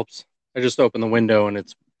 that helps. I just opened the window and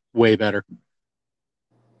it's way better.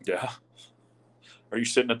 Yeah. Are you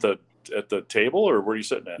sitting at the table, or where are you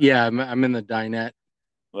sitting at? Yeah, I'm in the dinette.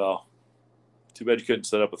 Well, too bad you couldn't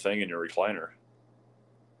set up a thing in your recliner.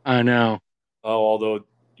 I know. Oh, although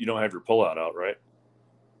you don't have your pullout out, right?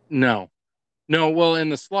 No. Well,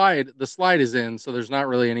 and the slide is in, so there's not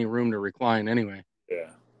really any room to recline anyway.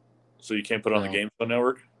 Yeah. So you can't put it on the Game Show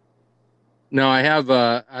Network? No, I have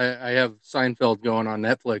I have Seinfeld going on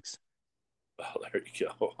Netflix. Oh, there you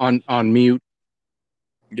go. On mute.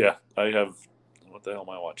 Yeah, I have. What the hell am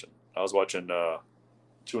I watching? I was watching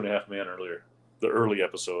 2.5 Men earlier, the early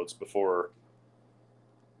episodes before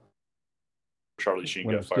Charlie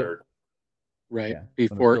Sheen got fired. Right,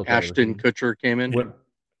 before Ashton Kutcher came in.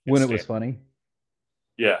 When it was funny.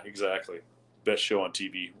 Yeah, exactly. Best show on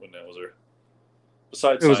TV when that was there.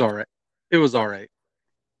 Besides, it was all right. It was all right.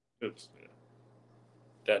 It was,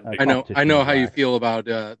 yeah. I know how you feel about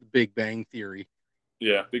The Big Bang Theory.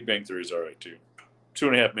 Yeah, Big Bang Theory is all right too.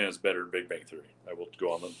 2.5 Men is better than Big Bang Theory. I will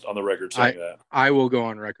go on the record saying that. I will go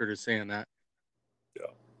on record as saying that. Yeah.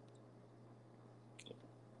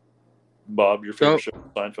 Bob, your favorite show,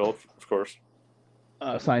 Seinfeld, of course.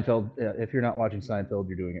 Seinfeld. If you're not watching Seinfeld,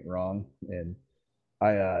 you're doing it wrong. And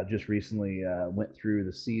I just recently went through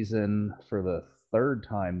the season for the third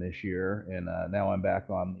time this year, and now I'm back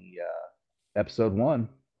on the episode 1,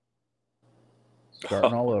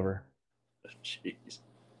 starting all over. Jeez.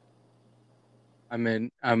 I'm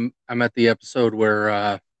at the episode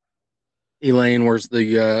where Elaine wears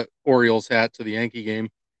the Orioles hat to the Yankee game.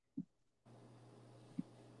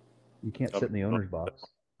 You can't sit in the owner's box.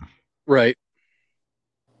 Right.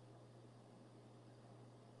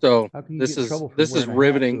 So this is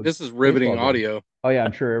riveting. This is riveting audio. Oh yeah,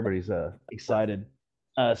 I'm sure everybody's excited.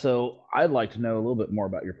 So I'd like to know a little bit more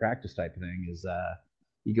about your practice type of thing. Is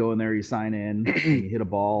you go in there, you sign in, and you hit a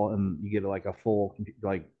ball, and you get like a full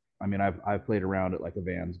I've played around at like a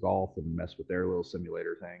Vans Golf and messed with their little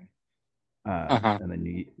simulator thing. And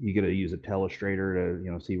then you get to use a telestrator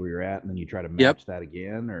to see where you're at, and then you try to match that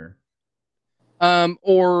again,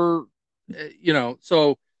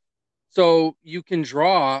 so you can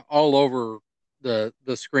draw all over the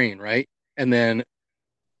screen, right? And then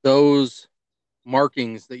those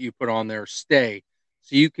markings that you put on there stay.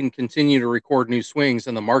 so you can continue to record new swings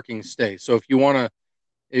and the markings stay. So if you want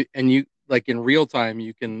to, and you like in real time,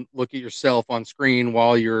 you can look at yourself on screen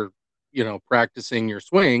while you're, practicing your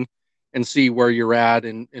swing and see where you're at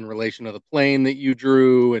in relation to the plane that you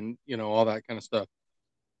drew and, all that kind of stuff.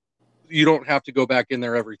 You don't have to go back in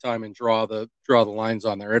there every time and draw the lines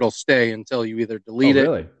on there. It'll stay until you either delete it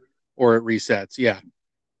really? or it resets. Yeah.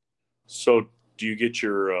 So do you get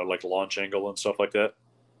your like launch angle and stuff like that?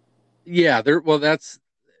 Yeah. There's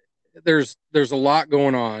a lot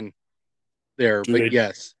going on there, Do but they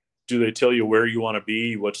yes, do they tell you where you want to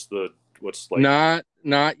be? What's like?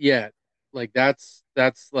 not yet. Like that's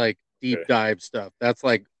like deep Okay. dive stuff. That's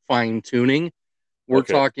like fine tuning. Okay. We're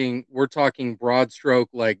talking broad stroke.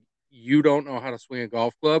 Like you don't know how to swing a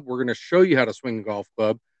golf club. We're going to show you how to swing a golf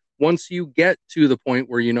club. Once you get to the point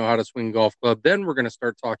where you know how to swing a golf club, then we're going to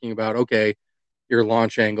start talking about, okay, your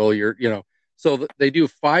launch angle, so they do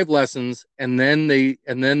 5 lessons and then they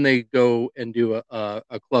go and do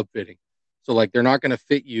a club fitting. So like they're not going to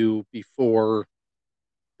fit you before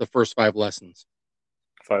the first 5 lessons.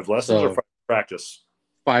 5 lessons or So 5 practice?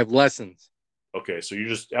 5 lessons. Okay, so you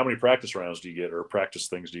just how many practice rounds do you get or practice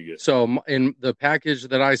things do you get? So in the package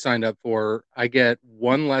that I signed up for, I get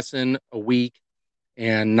 1 lesson a week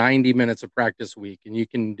and 90 minutes of practice a week. And you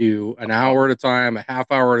can do an hour at a time, a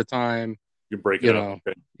half hour at a time, You break it up.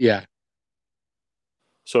 Okay. Yeah.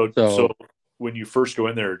 So when you first go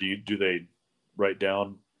in there, do they write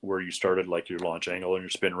down where you started, like your launch angle and your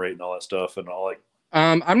spin rate and all that stuff and all like?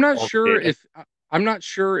 I'm not all sure data?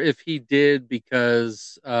 if he did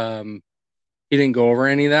because he didn't go over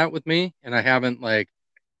any of that with me, and I haven't like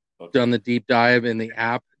done the deep dive in the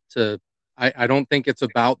app to. I don't think it's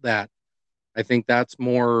about that. I think that's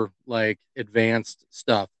more like advanced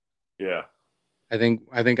stuff. Yeah. I think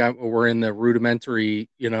we're in the rudimentary,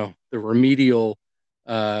 the remedial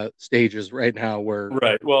stages right now where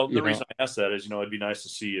Right. Well, the reason I asked that is, it'd be nice to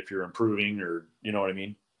see if you're improving or, you know what I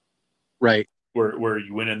mean? Right. Where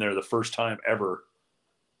you went in there the first time ever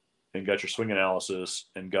and got your swing analysis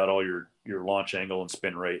and got all your launch angle and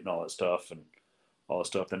spin rate and all that stuff and all that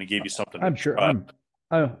stuff. Then it gave you something. I'm sure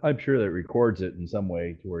that it records it in some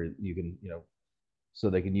way to where you can, so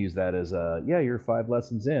they can use that as you're 5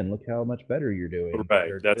 lessons in. Look how much better you're doing. Right.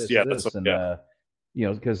 That's because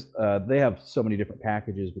they have so many different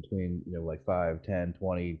packages between, like 5, 10,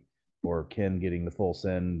 20, or Ken getting the full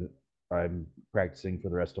send. I'm practicing for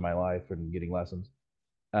the rest of my life and getting lessons.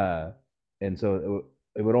 And so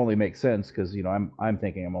it would only make sense because, I'm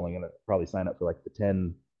thinking I'm only going to probably sign up for like the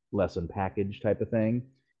 10 lesson package type of thing.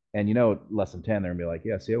 And lesson 10, they're gonna be like,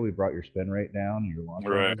 yeah, see how we brought your spin rate down and your launch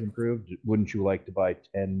Right. angles improved? Wouldn't you like to buy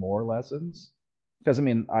 10 more lessons? Because I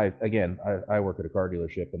mean, I work at a car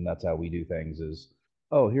dealership, and that's how we do things. Is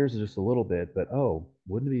here's just a little bit, but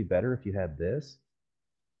wouldn't it be better if you had this?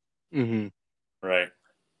 Mm-hmm. Right.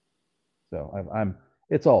 So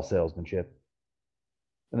it's all salesmanship.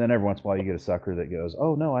 And then every once in a while, you get a sucker that goes,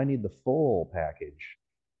 "Oh no, I need the full package."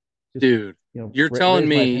 Just, dude, you're telling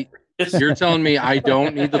me. You're telling me I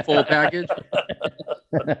don't need the full package?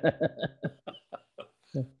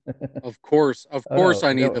 Of course,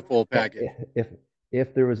 I need the full package.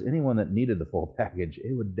 If there was anyone that needed the full package,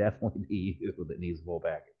 it would definitely be you that needs the full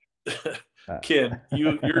package. Ken,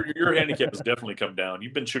 your handicap has definitely come down.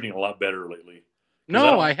 You've been shooting a lot better lately.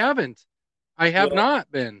 No, I haven't. I have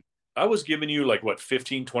not been. I was giving you like what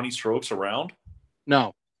 15, 20 strokes around.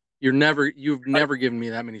 No, you've never given me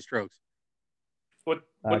that many strokes.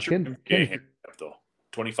 What's your handicap though?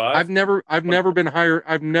 25? I've never been higher.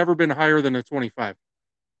 I've never been higher than a 25.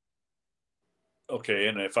 Okay,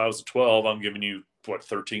 and if I was a 12, I'm giving you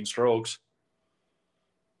 13 strokes.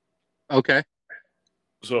 Okay.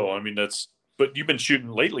 So I mean but you've been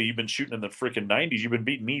shooting lately. You've been shooting in the freaking 90s. You've been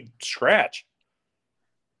beating me scratch.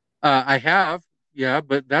 I have, yeah,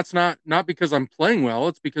 but that's not because I'm playing well.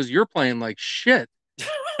 It's because you're playing like shit.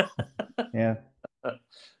 Yeah.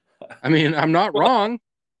 I mean, I'm not wrong.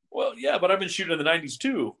 Well, yeah, but I've been shooting in the 90s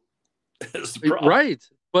too. Right,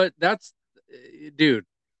 but that's, dude.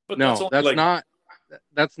 But no,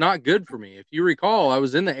 that's not good for me. If you recall, I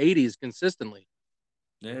was in the 80s consistently.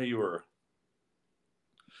 Yeah, you were.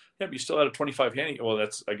 Yeah, but you still had a 25 handicap. Well,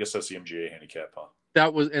 I guess that's the MGA handicap, huh?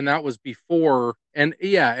 That was before, and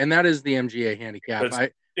that is the MGA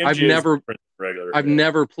handicap. I've never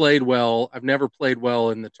played well. I've never played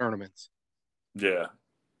well in the tournaments. Yeah,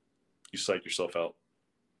 you psych yourself out.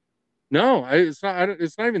 No, it's not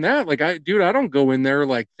even that. Like I don't go in there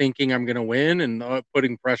like thinking I'm gonna win and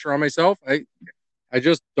putting pressure on myself. I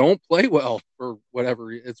just don't play well for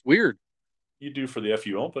whatever. It's weird. You do for the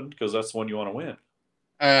FU Open because that's the one you want to win.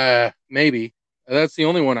 Maybe. That's the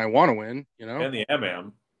only one I want to win, you know? and the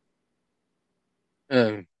MM.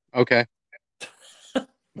 Okay.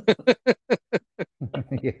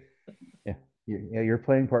 Yeah, yeah, your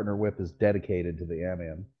playing partner Whip is dedicated to the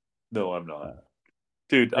AM. No, I'm not.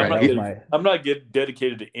 Dude, Right. I'm not getting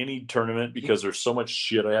dedicated to any tournament because there's so much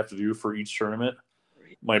shit I have to do for each tournament.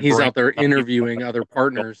 He's out there interviewing other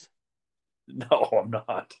partners. No, I'm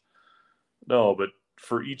not. No, but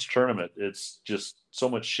for each tournament, it's just so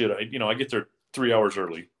much shit. I get there 3 hours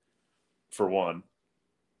early for one,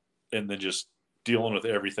 and then just dealing with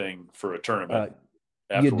everything for a tournament.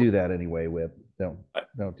 You do that anyway, Whip.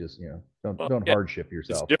 Don't just don't hardship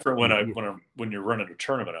yourself. It's different when you're running a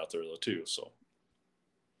tournament out there though too. So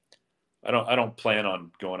I don't plan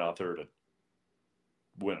on going out there to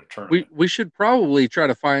win a tournament. We should probably try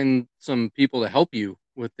to find some people to help you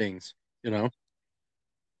with things, you know.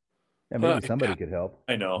 Yeah, maybe somebody could help.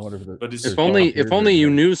 I know, but if only you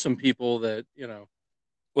knew some people that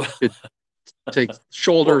could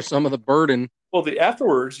shoulder some of the burden. Well,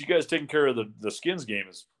 afterwards, you guys taking care of the skins game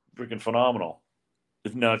is freaking phenomenal.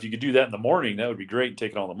 If you could do that in the morning, that would be great.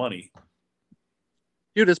 Taking all the money,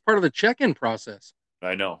 dude. It's part of the check-in process.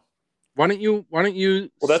 I know. Why don't you?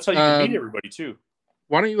 Well, that's how you can meet everybody too.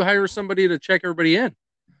 Why don't you hire somebody to check everybody in?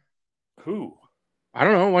 Who? I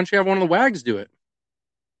don't know. Why don't you have one of the wags do it?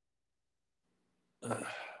 All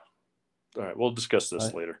right, we'll discuss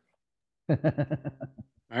this later.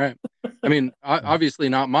 All right. I mean, obviously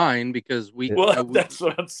not mine because that's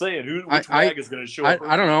what I'm saying. Which wag is going to show up?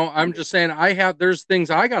 I don't know. I'm just saying there's things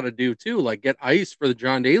I got to do too, like get ice for the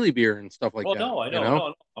John Daly beer and stuff like that. No, I know.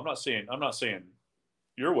 No, I'm not saying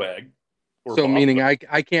your wag. So meaning I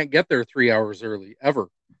can't get there 3 hours early ever.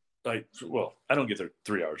 I don't get there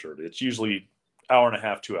 3 hours early. It's usually hour and a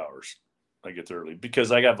half, 2 hours. I get there early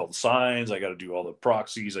because I got all the signs. I got to do all the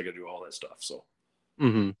proxies. I got to do all that stuff. So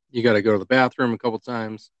you got to go to the bathroom a couple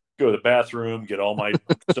times. Go to the bathroom, get all my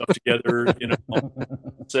stuff together.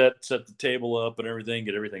 Set the table up and everything.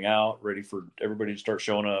 Get everything out, ready for everybody to start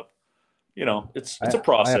showing up. It's a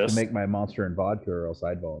process. I have to make my Monster and vodka, or else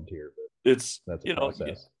I'd volunteer. But that's a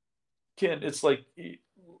process. Ken, it's like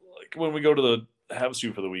when we go to the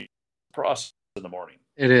Havasu for the week, process in the morning.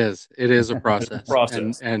 It is a process.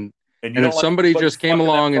 And if somebody just came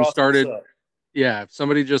along and started, if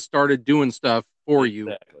somebody just started doing stuff for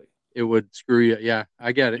you, it would screw you. Yeah,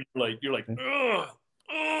 I get it. You're like, ugh.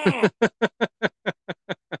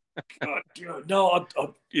 God, no,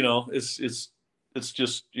 it's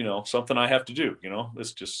just something I have to do.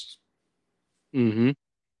 It's just. Mm-hmm.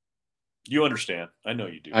 You understand? I know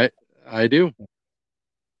you do. I do.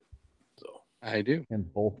 So I do.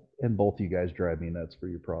 And both you guys drive me nuts for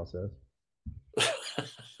your process.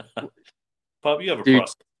 Bob, you have a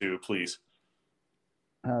process too, please.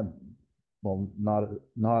 Well, not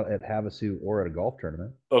at Havasu or at a golf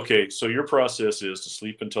tournament. Okay, so your process is to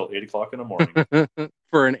sleep until 8 o'clock in the morning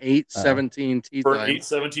for an 8:17 tee time. For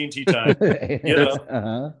 8:17 tee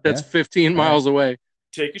time, that's 15 miles away.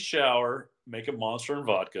 Take a shower, make a Monster and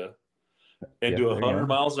vodka, and do 100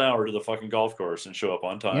 miles an hour to the fucking golf course and show up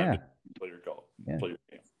on time. Yeah. And play your golf. Yeah. Play your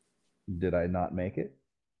game. Did I not make it?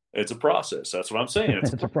 It's a process. That's what I'm saying.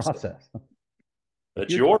 It's a process.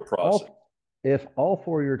 That's your process. If all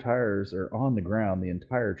 4 of your tires are on the ground the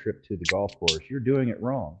entire trip to the golf course, you're doing it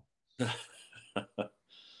wrong.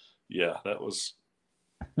 Yeah,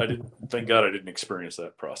 thank God I didn't experience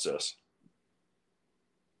that process.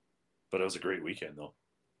 But it was a great weekend though.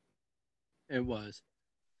 It was.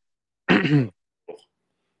 I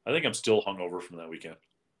think I'm still hungover from that weekend.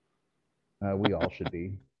 We all should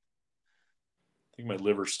be. I think my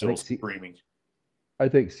liver's still screaming. I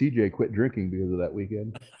think CJ quit drinking because of that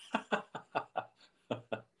weekend.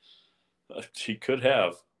 He could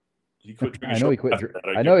have. He quit drinking. I know he quit.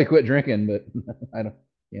 I know he quit drinking, but I don't.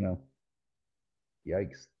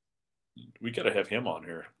 Yikes. We got to have him on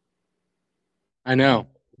here. I know.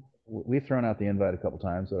 We've thrown out the invite a couple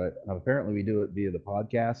times, but apparently we do it via the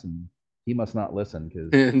podcast, and he must not listen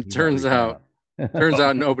because turns out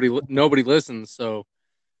nobody listens. So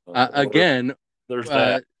again, there's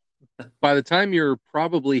that. By the time you're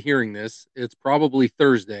probably hearing this, it's probably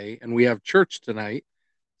Thursday, and we have church tonight.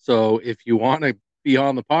 So if you want to be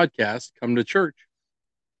on the podcast, come to church,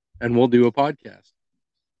 and we'll do a podcast.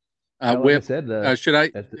 Like I said,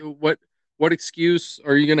 what excuse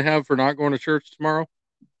are you going to have for not going to church tomorrow?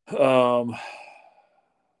 The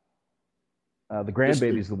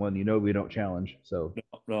grandbaby's the one we don't challenge. So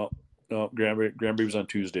no, grandbaby's on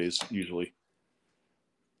Tuesdays usually.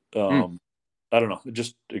 I don't know,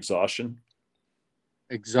 just exhaustion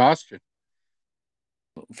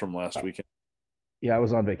from last weekend. Yeah, I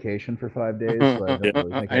was on vacation for 5 days, so I don't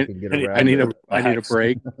really think I could get I need, I around need to a it. I need a relax.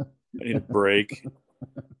 break. I need a break.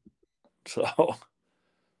 So I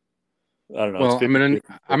don't know. It's Well, 50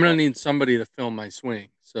 I'm gonna need somebody to film my swing.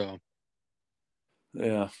 So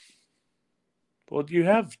Yeah. Well, you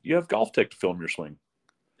have Golf Tech to film your swing.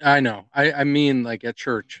 I know. I mean, like at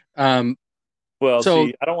church. Well, So,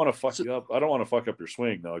 see, I don't want to fuck so you up. I don't want to fuck up your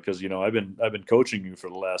swing though, because I've been coaching you for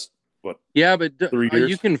the last what yeah, but 3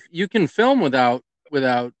 years. you can film without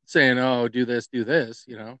saying, oh, do this, do this.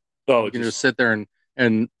 Oh, You can just just sit there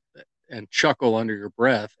and and chuckle under your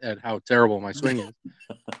breath at how terrible my swing is.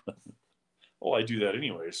 I do that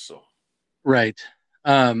anyways. So Right.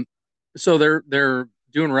 Um, so they're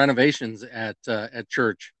doing renovations at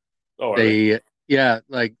church. are they? They yeah,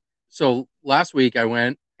 like so last week I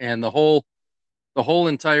went and the whole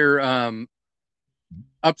entire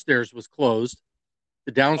upstairs was closed.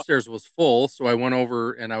 The downstairs was full, so I went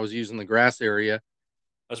over and I was using the grass area.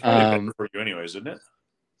 That's probably better Um, for you anyways, isn't it?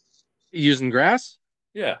 using grass.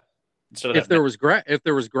 Yeah. Instead of that. If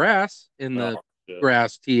there was grass in Oh, the shit.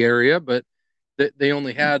 grass tee area, but they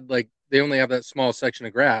only had they only have that small section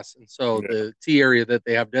of grass, and so Yeah. the tee area that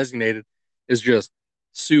they have designated is just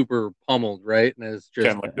super pummeled, right? And it's Kind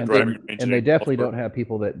just of like the And it driving and range and in they a golf definitely cart. don't have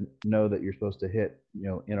people that know that you're supposed to hit,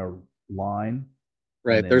 in a line and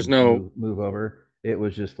right. There's then no move over. It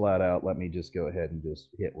was just flat out, let me just go ahead and just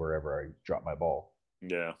hit wherever I drop my ball.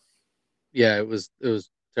 Yeah. yeah. It was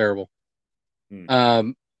terrible. Hmm.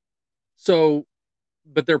 Um, so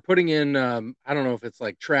but they're putting in I don't know if it's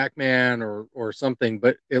like TrackMan or something,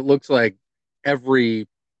 but it looks like every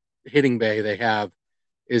hitting bay they have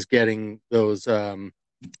is getting those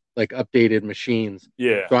like updated machines.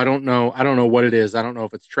 Yeah. So I don't know what it is. I don't know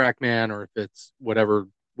if it's TrackMan or if it's whatever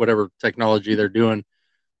technology they're doing,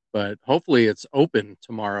 but hopefully it's open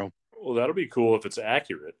tomorrow. Well, that'll be cool if it's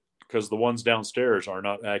accurate, because the ones downstairs are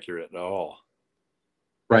not accurate at all.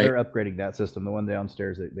 Yeah, Right. they're upgrading that system. The one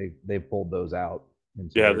downstairs, they've pulled those out,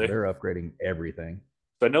 and so Yeah, they're upgrading everything.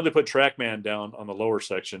 I know they put TrackMan down on the lower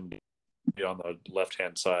section on the left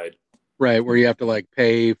hand side. Right, where you have to like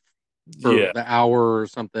pay for Yeah. the hour or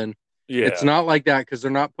something. It's Yeah. not like that because they're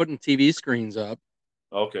not putting TV screens up.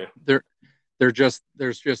 Okay. They're just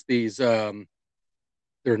there's just these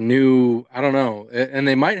they're new. I don't know, and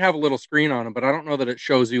they might have a little screen on them, but I don't know that it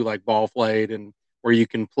shows you like ball flight and where you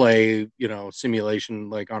can play,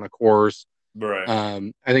 simulation like on a course. Right.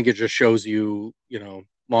 I think it just shows you,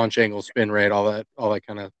 launch angle, spin rate, all that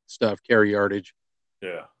kind of stuff, carry yardage.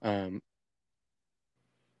 Yeah. Um,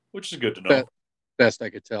 Which is good to but know best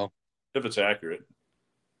I could tell. if it's accurate.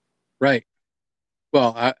 Right.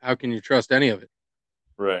 Well, how can you trust any of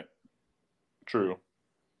Right. True.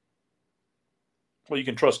 Well, you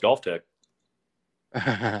can trust Golf Tech.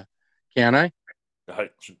 it? Can I? I,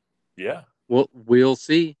 yeah. We'll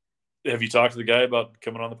see. Have you talked to the guy about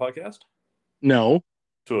coming on the podcast No,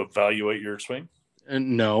 to evaluate your swing?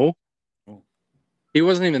 no, Oh. he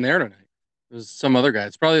wasn't even there tonight. It was some other guy.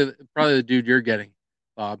 It's probably the dude you're getting,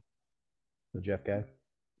 Bob. The Jeff guy.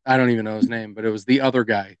 I don't even know his name, but it was the other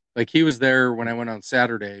guy. Like he was there when I went on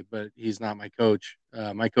Saturday, but he's not my coach.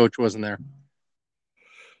 My coach wasn't there.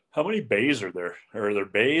 How many bays are there? Are there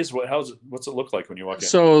bays? What's it look like when you walk in?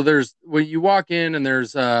 So there's when you walk in and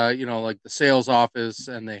there's like the sales office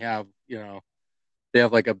and they have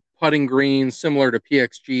like a putting green similar to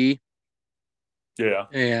PXG Yeah.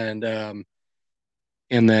 and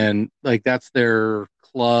then like that's their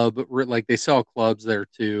club, like they sell clubs there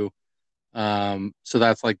too. So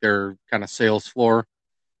that's like their kind of sales floor.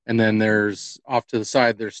 And then there's off to the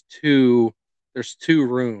side there's two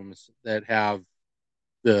rooms that have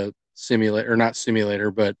the simulator, or not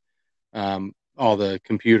simulator, but all the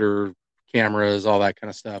computer cameras, all that kind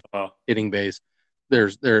of stuff, hitting base.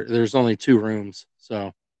 There's only two rooms,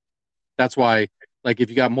 so that's why, like, if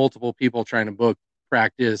you got multiple people trying to book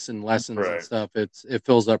practice and lessons and Right. stuff, it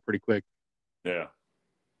fills up pretty quick. Yeah.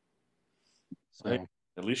 So Hey,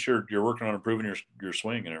 at least you're working on improving your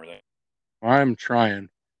swing and everything. I'm trying.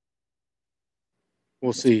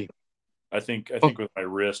 We'll see. I think with my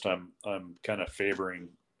wrist, I'm kind of favoring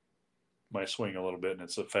my swing a little bit, and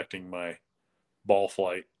it's affecting my ball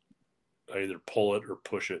flight. I either pull it or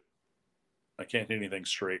push it. I can't hit anything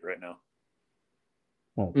straight right now.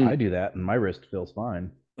 Well, I do that, and my wrist feels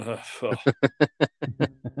fine.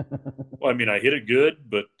 Well, I mean, I hit it good,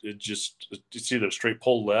 but it's either straight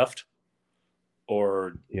pull left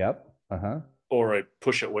or Yep. or I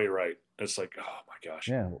push it way right. It's like, oh my gosh.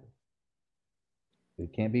 Yeah.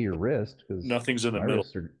 It can't be your wrist because Nothing's in the middle.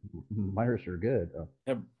 My wrists are good. Oh.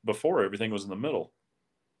 Yeah, before everything was in the middle.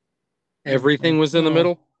 Everything was in the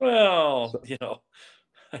middle. Well,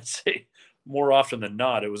 I'd say more often than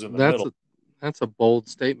not, it was in the That's middle. a bold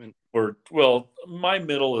statement. Or well, my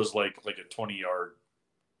middle is like a 20-yard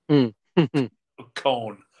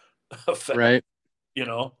cone effect, Right. you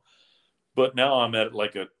know. But now I'm at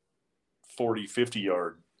like a 40,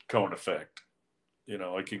 50-yard cone effect. You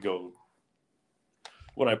know, I could go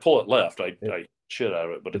when I pull it left, I shit out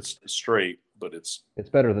of it, but it's straight. But it's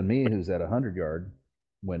better than me, who's at 100-yard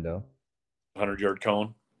window. 100-yard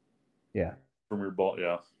cone. Yeah. From your ball,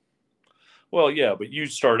 yeah. Well, yeah, but you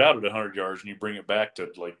start out at 100 yards and you bring it back to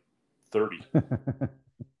like 30.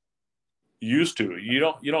 You used to. You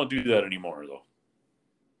don't do that anymore though.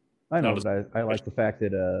 I know, but I like the fact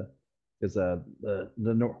that because the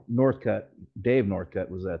Northcutt, Dave Northcutt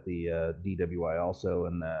was at the DWI also,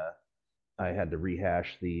 and I had to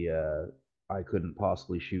rehash the I couldn't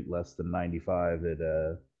possibly shoot less than 95 at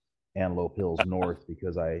Antelope Hills North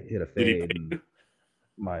because I hit a fade and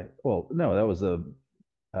no, that was a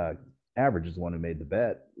Average is the one who made the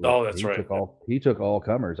bet. Oh, that's right. He took all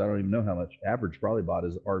comers. I don't even know how much Average probably bought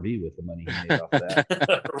his RV with the money he made off of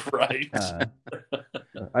that. Right.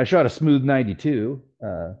 I shot a smooth 92,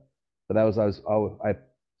 but that was I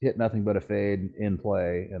hit nothing but a fade in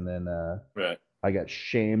play, and then right. I got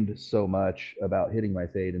shamed so much about hitting my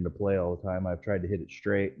fade into play all the time. I've tried to hit it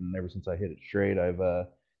straight, and ever since I hit it straight, I've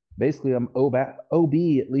basically I'm OB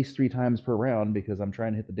at least 3 times per round because I'm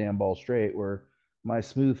trying to hit the damn ball straight. Where my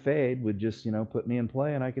smooth fade would just put me in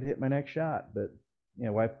play, and I could hit my next shot. But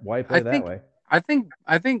why play that way? I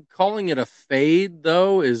think calling it a fade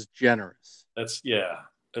though is generous. It's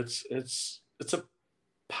a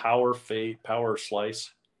power fade, power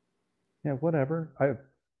slice. Yeah, whatever.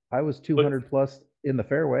 I was 200 plus in the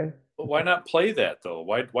fairway. But why not play that though?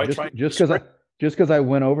 Why just because I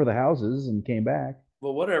went over the houses and came back?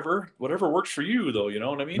 Well, whatever works for you though. You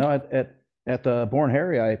know what I mean? No, at the Born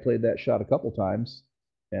Harry, I played that shot a couple times,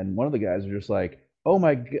 and one of the guys was just like, "Oh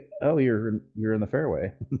my, you're in the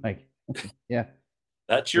fairway." I'm like, yeah,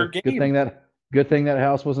 that's your game. Good thing that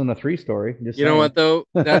house wasn't a 3-story. You know what though?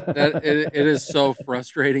 It is so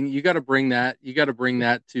frustrating. You got to bring that. You got to bring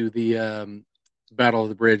that to the Battle of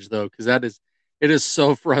the Bridge though, because it is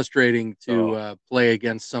so frustrating to play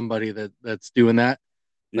against somebody that's doing that,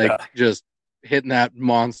 like just hitting that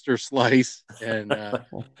monster slice and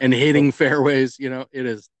hitting fairways. It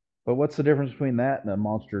is. But what's the difference between that and a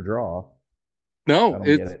monster draw? No,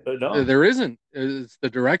 there isn't. It's the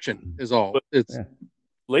direction is all.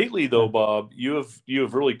 Lately though, Bob, you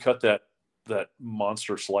have really cut that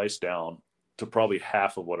monster slice down to probably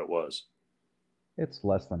half of what it was. It's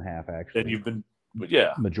less than half actually. And you've been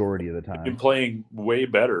majority of the time you've been playing way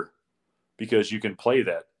better because you can play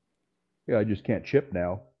that. Yeah, I just can't chip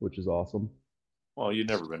now, which is awesome. Well, you've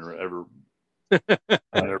never been ever.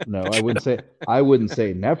 No, I wouldn't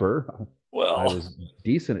say never. Well, I was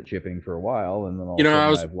decent at chipping for a while, and then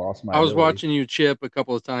I've lost my. I was watching you chip a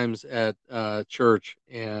couple of times at church,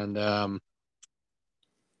 and I'm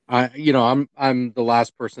the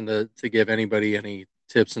last person to give anybody any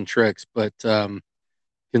tips and tricks, but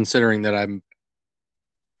considering that I'm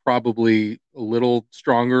probably a little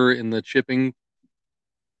stronger in the chipping,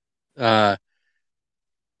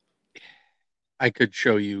 I could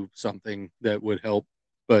show you something that would help,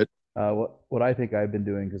 but what I think I've been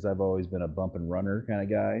doing, because I've always been a bump and runner kind of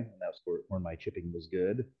guy, and that's where my chipping was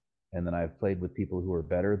good. And then I've played with people who are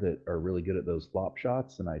better that are really good at those flop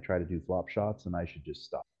shots, and I try to do flop shots, and I should just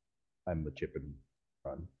stop. I'm a chip and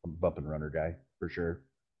run, I'm a bump and runner guy for sure.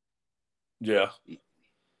 Yeah,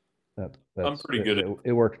 I'm pretty good.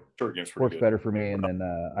 It works good. Better for me. And then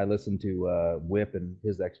I listened to Whip and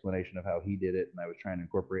his explanation of how he did it, and I was trying to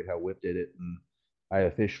incorporate how Whip did it, and I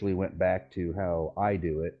officially went back to how I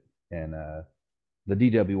do it. And the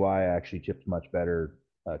DWI actually chipped much better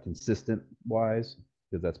consistent wise,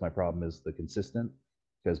 because that's my problem is the consistent.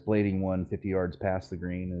 Because blading 150 yards past the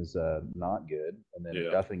green is not good, and then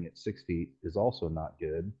duffing at 6 feet is also not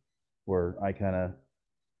good. Where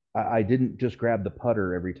I didn't just grab the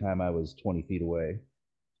putter every time I was 20 feet away.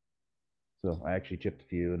 So I actually chipped a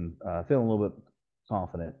few, and feeling a little bit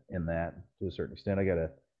confident in that to a certain extent. I got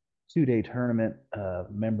a 2-day tournament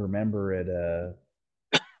member at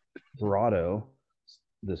Dorado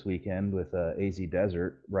this weekend with AZ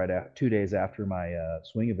Desert right 2 days after my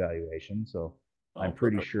swing evaluation. So I'm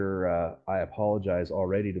pretty sure I apologize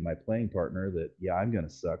already to my playing partner that I'm going to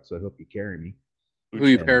suck. So I hope you carry me. Who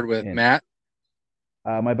you paired with, Matt?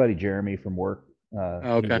 My buddy Jeremy from work.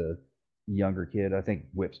 Okay. He's a younger kid. I think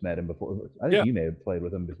Whip's met him before. I think you may have played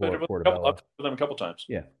with him before at Portobello. I've played with him a couple times.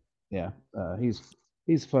 Yeah.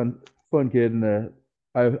 He's fun kid, and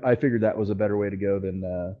I figured that was a better way to go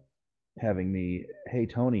than having me, hey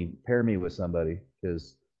Tony, pair me with somebody,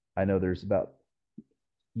 because I know there's about,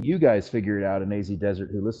 you guys figure it out in AZ Desert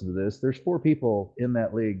who listen to this. There's 4 people in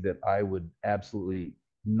that league that I would absolutely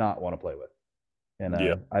not want to play with, and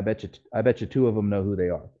Yeah. I bet you 2 of them know who they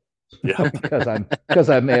are. Yeah. because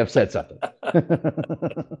I may have said something.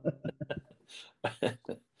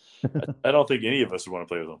 I don't think any of us would want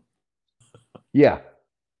to play with them. Yeah.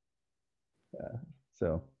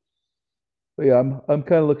 So, but yeah, I'm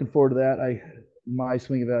kind of looking forward to that. My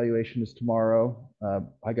swing evaluation is tomorrow.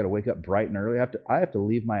 I got to wake up bright and early. I have to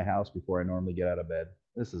leave my house before I normally get out of bed.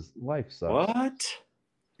 Life sucks. What?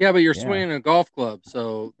 Yeah, but you're swinging a golf club,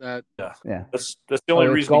 so that yeah. That's the only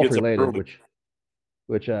reason golf he gets related, up early.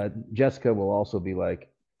 which Jessica will also be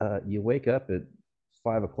like, you wake up at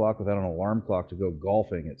 5 o'clock without an alarm clock to go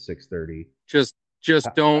golfing at 6:30. Just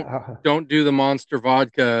don't do the Monster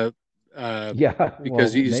vodka.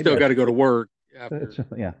 Because you still got to go to work after.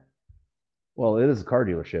 Yeah. Well, it is a car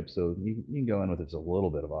dealership, so you can go in with just a little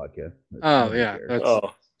bit of vodka. Oh yeah,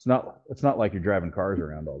 it's not like you're driving cars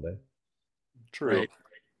around all day. True.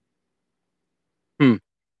 Right.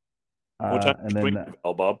 What time and then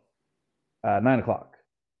Bob? 9 o'clock.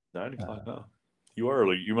 9 o'clock. Oh. You are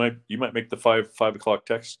early. You might make the 5 o'clock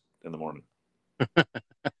text in the morning.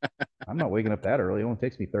 I'm not waking up that early. It only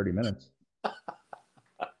takes me 30 minutes.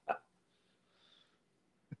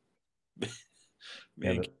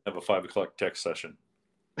 Have a 5 o'clock text session.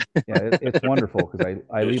 Yeah, it's wonderful because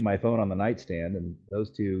I leave my phone on the nightstand, and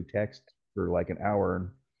those 2 text for like an hour, and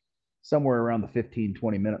somewhere around the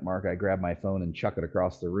 15-20 minute mark, I grab my phone and chuck it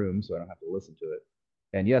across the room so I don't have to listen to it.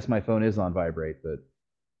 And yes, my phone is on vibrate, but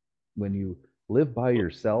when you live by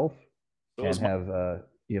yourself and have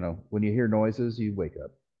when you hear noises, you wake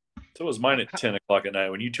up. So was mine at 10 o'clock at night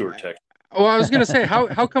when you 2 were texting. Oh, I was gonna say,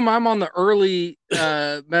 how come I'm on the early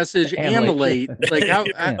message and the late? Like how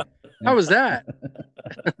is that?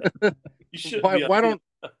 You should. Why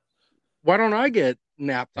don't I get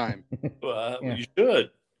nap time? You should.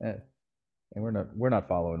 And we're not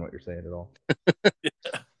following what you're saying at all.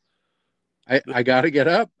 I gotta get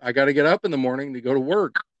up. I gotta get up in the morning to go to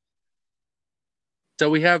work.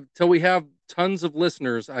 Till we have tons of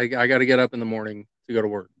listeners, I gotta get up in the morning to go to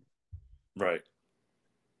work. Right.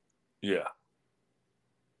 Yeah.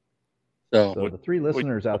 So the 3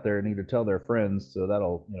 listeners out there need to tell their friends, so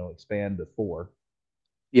that'll expand to 4.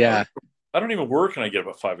 Yeah. I don't even work, and I get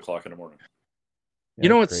up at 5 o'clock in the morning. You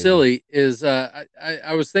know what's silly is I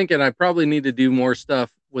was thinking I probably need to do more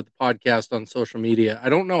stuff with the podcast on social media. I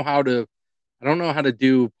don't know how to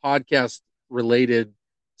do podcast related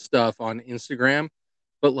stuff on Instagram,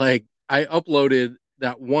 but like I uploaded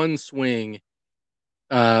that one swing,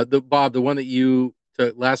 the one that you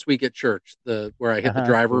took last week at church, where I hit the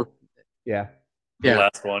driver. Yeah. The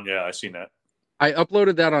last one, yeah, I seen that. I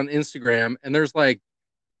uploaded that on Instagram, and there's like,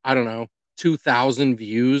 I don't know, 2,000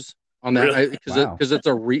 views on that because it's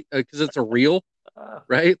a reel,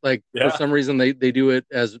 right? Like for some reason they do it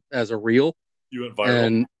as a reel. You went viral.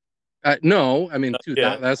 And no, I mean,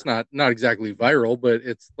 2,000. That's not exactly viral, but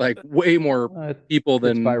it's like way more people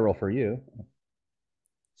than it's viral for you.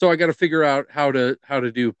 So I got to figure out how to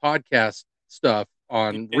do podcast stuff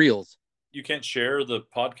on reels. You can't share the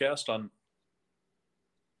podcast on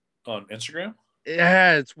Instagram?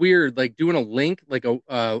 Yeah, it's weird. Like doing a link, like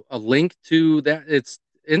a link to that.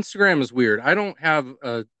 Instagram is weird. I don't have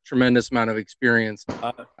a tremendous amount of experience.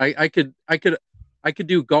 I could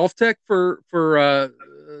do golf tech for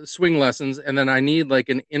swing lessons, and then I need like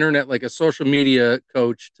an internet, like a social media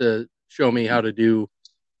coach to show me how to do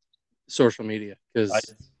social media.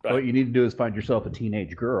 Because what you need to do is find yourself a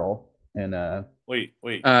teenage girl and wait.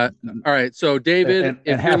 All right, so David,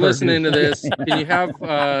 if you're listening to this, can you have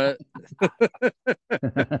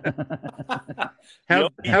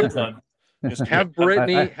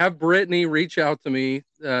Brittany reach out to me,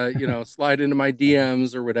 slide into my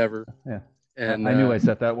DMs or whatever. Yeah. And I knew I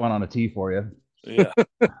set that one on a tee for you. Yeah.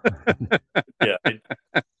 Yeah.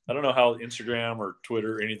 I don't know how Instagram or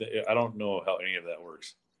Twitter or anything. I don't know how any of that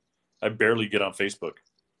works. I barely get on Facebook.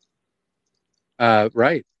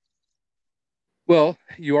 Right. Well,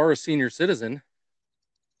 you are a senior citizen.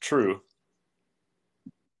 True.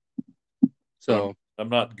 So I'm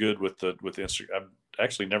not good with Instagram. I've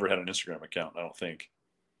actually never had an Instagram account, I don't think.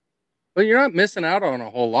 But you're not missing out on a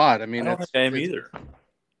whole lot. I mean, I don't think I am either.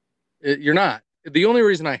 You're not. The only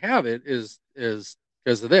reason I have it is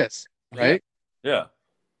because of this, right? Yeah.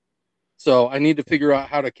 So I need to figure out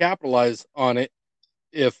how to capitalize on it.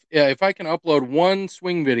 If I can upload one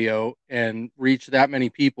swing video and reach that many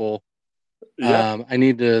people, I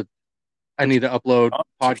need to upload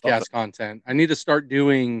podcast content. I need to start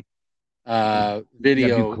doing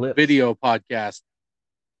video podcast.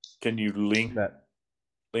 Can you link that?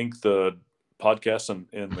 link the podcast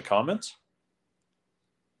in the comments?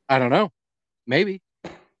 I don't know. Maybe.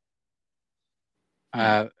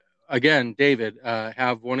 Again, David,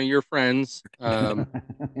 have one of your friends. You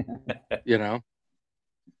know,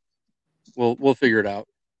 we'll figure it out.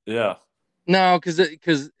 Yeah. No, because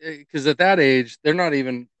at that age, they're not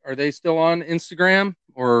even. Are they still on Instagram,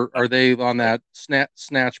 or are they on that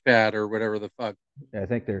Snatchpad or whatever the fuck? I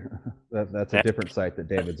think that's a different site that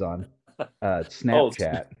David's on. It's Oh,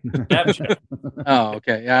 Snapchat. Snapchat. Oh,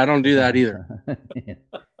 okay. Yeah, I don't do that either.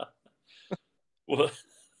 What?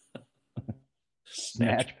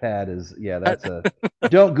 Snatchpad is that's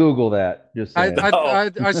don't Google that. Just saying.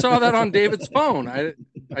 I saw that on David's phone. I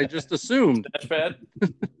just assumed. Snatchpad?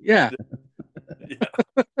 Yeah. Yeah.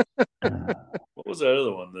 What was that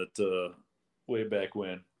other one that way back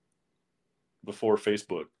when? Before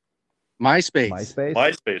Facebook.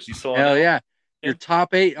 MySpace. You saw Hell that? Yeah. Your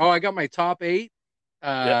top 8. Oh, I got my top 8.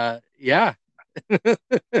 Yeah. I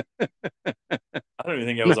don't even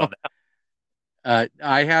think I was on that.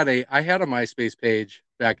 I had a MySpace page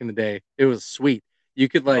back in the day. It was sweet. You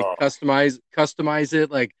could like customize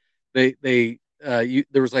it. Like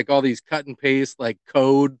there was like all these cut and paste like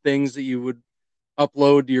code things that you would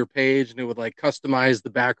upload to your page, and it would like customize the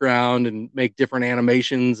background and make different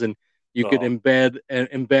animations, and you could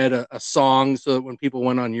embed a song so that when people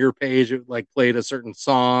went on your page, it like played a certain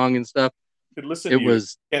song and stuff. Could listen. It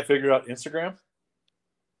was can't figure out Instagram.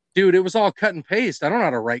 Dude, it was all cut and paste. I don't know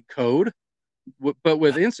how to write code, but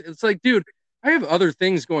with it's like, dude, I have other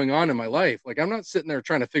things going on in my life. Like, I'm not sitting there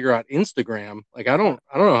trying to figure out Instagram. Like, I don't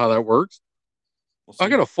know how that works. I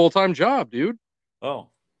got a full-time job, dude. Oh,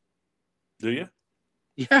 do you?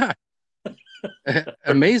 Yeah.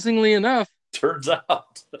 Amazingly enough. Turns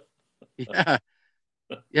out. Yeah.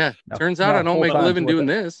 Yeah. Turns out I don't make a living doing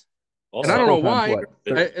this. Also, and I don't know why.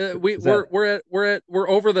 We're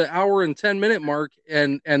over the hour and 10-minute mark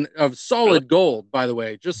and of solid gold, by the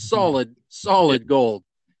way. Just solid gold.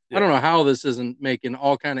 Yeah. I don't know how this isn't making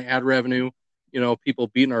all kind of ad revenue, people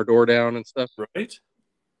beating our door down and stuff. Right.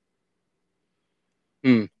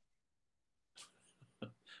 We're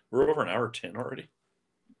over an hour 10 already.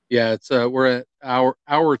 Yeah, it's we're at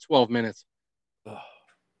hour 12 minutes.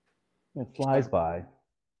 It flies by.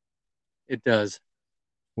 It does.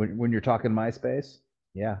 When you're talking MySpace,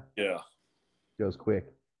 yeah, goes quick.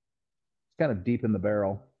 It's kind of deep in the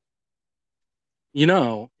barrel.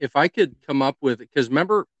 If I could come up with, because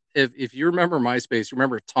remember, if you remember MySpace,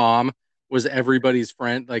 remember Tom was everybody's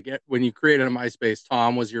friend. Like when you created a MySpace,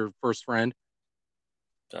 Tom was your first friend.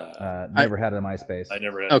 Never had a MySpace. I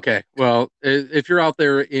never had. Okay, well, if you're out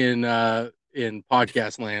there in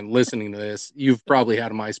podcast land listening to this, you've probably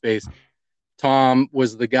had a MySpace. Tom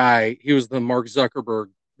was the guy. He was the Mark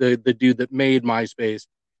Zuckerberg, the dude that made MySpace.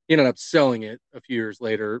 He ended up selling it a few years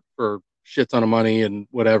later for shit ton of money and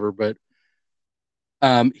whatever. But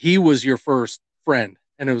he was your first friend,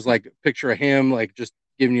 and it was like a picture of him, like just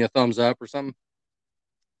giving you a thumbs up or something.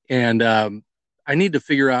 And I need to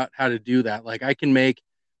figure out how to do that. Like I can make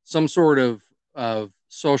some sort of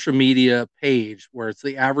social media page where it's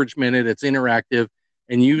the average minute, it's interactive,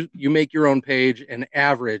 and you make your own page, and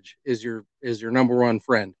average is your number one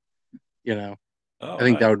friend. I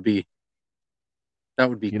think that would be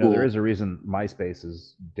cool. There is a reason MySpace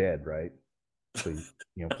is dead, right? So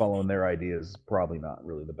following their ideas is probably not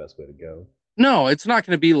really the best way to go. No, it's not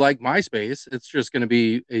going to be like MySpace. It's just going to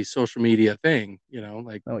be a social media thing,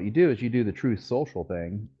 like. No, what you do is you do the true social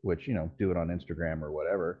thing, which, do it on Instagram or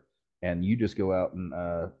whatever. And you just go out and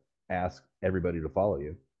ask everybody to follow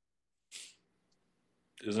you.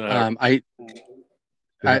 Isn't that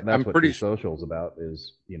that's I'm what pretty social is about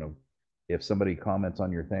is, if somebody comments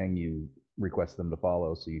on your thing, you request them to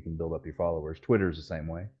follow so you can build up your followers. Twitter's the same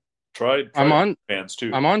way. Try I'm on fans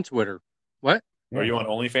too. I'm on Twitter. What? Are you on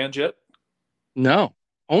OnlyFans yet? No.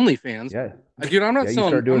 OnlyFans? Yeah. Dude, I'm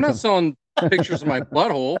not selling pictures of my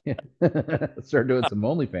butthole. Start doing some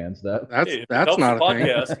OnlyFans stuff. That's not a thing.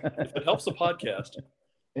 If it helps the podcast.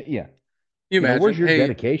 Yeah. You imagine, where's your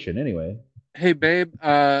dedication anyway? Hey babe,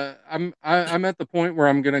 I'm at the point where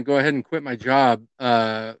I'm gonna go ahead and quit my job.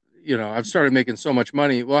 I've started making so much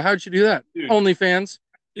money. Well, how'd you do that? Dude. OnlyFans.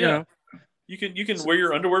 Yeah. You can wear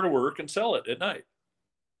your underwear to work and sell it at night.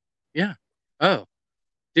 Yeah. Oh,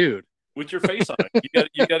 dude. With your face on it.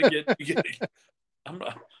 You got to get. I'm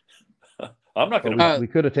not going to. We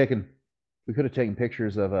could have taken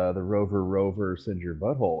pictures of the rover send your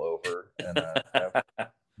butthole over, and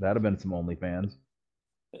that'd have been some OnlyFans.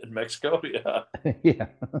 In Mexico, yeah. Yeah.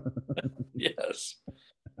 Yes.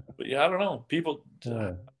 But yeah, I don't know. People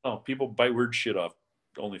bite weird shit off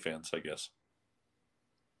OnlyFans, I guess.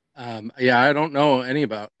 Yeah, I don't know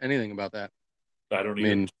anything about that. I don't I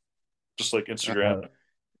either. mean, Just like uh, Instagram.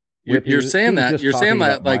 Rip, you're he saying was that just talking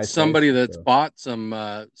about like MySpace. somebody that's So. bought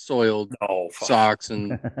some soiled No, fuck. socks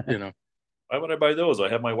and you know. Why would I buy those? I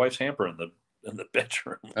have my wife's hamper in the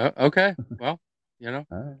bedroom. Okay, well, you know,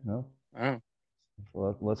 All right, no. I don't know.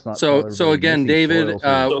 Well, let's not tell So everybody again, Missy David,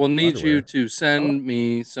 soils his we'll need you underwear. to send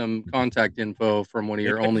me some contact info from one of Maybe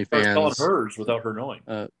your I can start selling OnlyFans. hers without her knowing.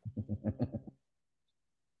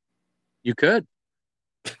 You could.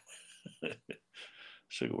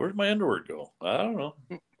 So where'd my underwear go? I don't know.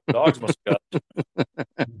 Dogs must have got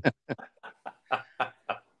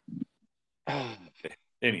it.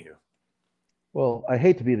 Anywho. Well, I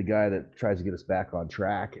hate to be the guy that tries to get us back on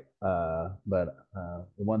track, but the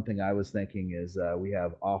one thing I was thinking is we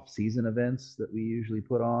have off-season events that we usually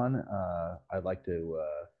put on. I'd like to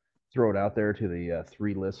throw it out there to the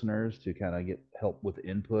three listeners to kind of get help with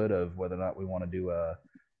input of whether or not we want to do a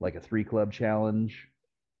 3-club challenge,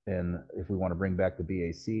 and if we want to bring back the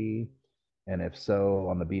BAC, and if so,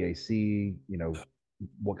 on the BAC,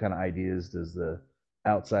 what kind of ideas does the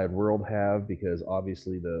outside world have? Because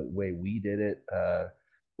obviously the way we did it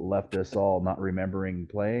left us all not remembering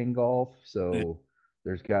playing golf. So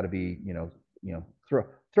there's got to be,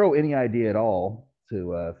 throw any idea at all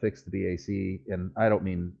to fix the BAC. And I don't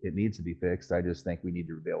mean it needs to be fixed. I just think we need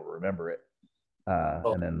to be able to remember it.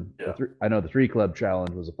 And then I know the 3-club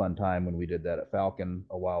challenge was a fun time when we did that at Falcon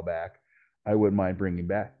a while back. I wouldn't mind bringing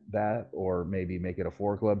back that, or maybe make it a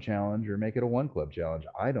 4-club challenge, or make it a 1-club challenge.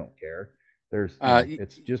 I don't care. There's,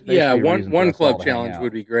 it's just Yeah, basically a reason for one us all club to hang challenge out.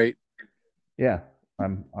 would be great. Yeah,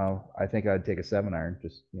 I think I'd take a 7-iron.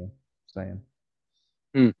 Just saying.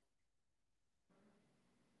 And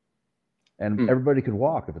everybody could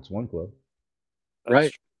walk if it's 1 club.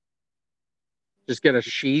 Right. Just get a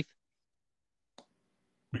sheath.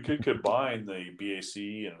 We could combine the BAC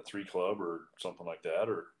and a 3-club or something like that,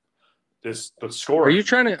 or this the score. Are you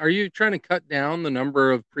trying to cut down the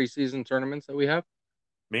number of preseason tournaments that we have?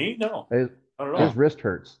 Me? No. I don't know. His wrist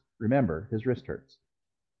hurts. Remember, his wrist hurts.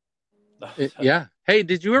 Yeah. Hey,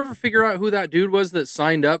 did you ever figure out who that dude was that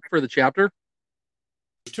signed up for the chapter?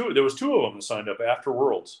 There was 2 of them that signed up after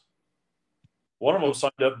Worlds. One of them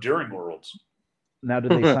signed up during Worlds. Now,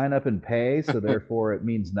 did they sign up and pay? So therefore, it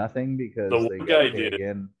means nothing because the they one guy pay did.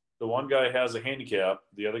 Again. The one guy has a handicap.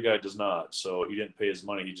 The other guy does not. So he didn't pay his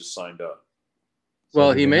money. He just signed up.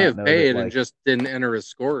 Well, he may have paid and just didn't enter his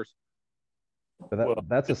scores. But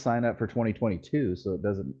that's a sign up for 2022, so it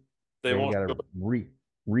doesn't. They won't. Got to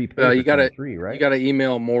repay. You got to right? You got to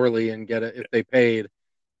email Morley and get it. If they paid,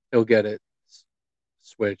 he'll get it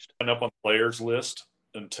switched. Sign up on the players list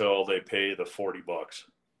until they pay the $40.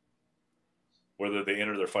 Whether they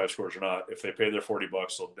enter their 5 scores or not, if they pay their $40,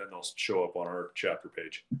 then they'll show up on our chapter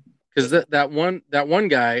page. Because that one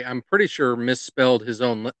guy, I'm pretty sure misspelled his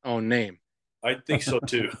own name. I think so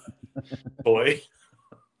too. Boy,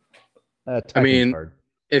 I mean,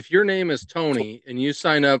 if your name is Tony and you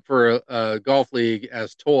sign up for a golf league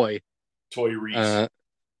as Toy Reese,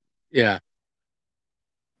 yeah,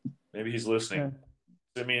 maybe he's listening.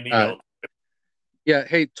 Send me an email. Yeah,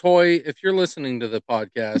 hey Toy, if you're listening to the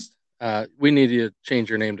podcast, we need you to change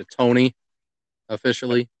your name to Tony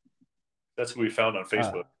officially. That's what we found on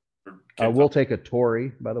Facebook. We'll take a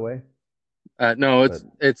Tory, by the way. No,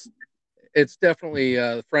 it's definitely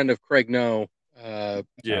a friend of Craig No.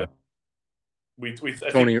 Yeah. I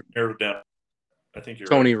Tony think narrowed down. I think you're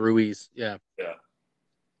Tony right. Ruiz. Yeah. Yeah.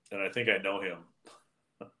 And I think I know him.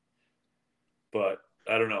 But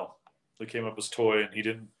I don't know. He came up as Toy and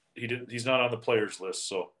he's not on the players list,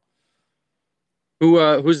 so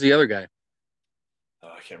who's the other guy?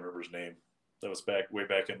 I can't remember his name. That was way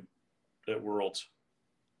back at Worlds.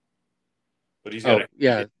 But he's got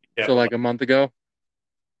so like a month ago.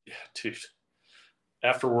 Yeah, dude.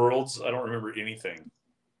 After Worlds, I don't remember anything.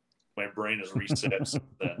 My brain is reset since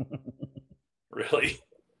then. Really?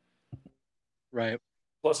 Right.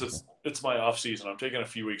 Plus, it's my off season. I'm taking a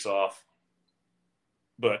few weeks off.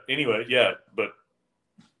 But anyway, yeah. But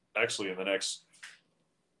actually, in the next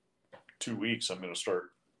 2 weeks, I'm going to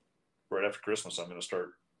start. Right after Christmas, I'm going to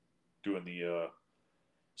start doing the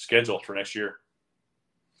schedule for next year.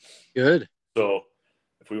 Good. So,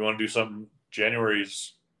 if we want to do something,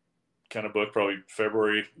 January's kind of book. Probably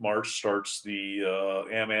February, March starts the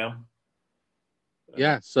AM.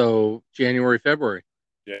 Yeah. So January, February.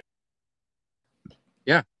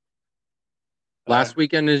 Yeah. Last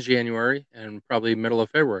weekend is January and probably middle of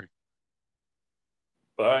February.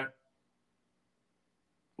 Bye.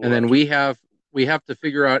 And then we have to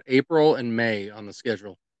figure out April and May on the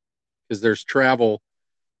schedule because there's travel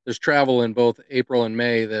in both April and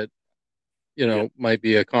May that might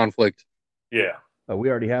be a conflict. Yeah. We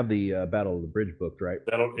already have the Battle of the Bridge booked, right?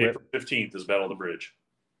 April 15th is Battle of the Bridge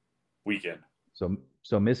weekend.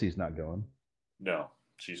 So Missy's not going. No,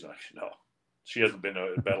 she's not. No, she hasn't been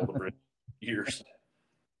to Battle of the Bridge years.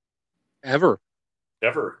 Ever.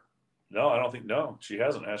 No, I don't think. No, she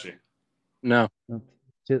hasn't, has she? No.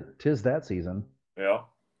 Tis that season. Yeah.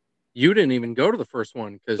 You didn't even go to the first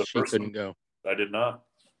one because she couldn't go. I did not.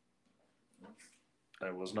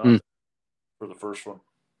 I was not for the first one.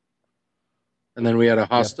 And then we had a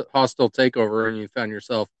hostile takeover, and you found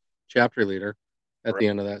yourself chapter leader at the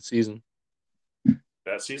end of that season.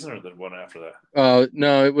 That season, or the one after that?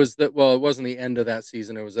 No, it was that. Well, it wasn't the end of that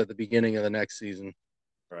season. It was at the beginning of the next season.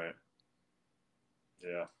 Right.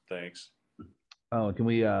 Yeah. Thanks. Oh, can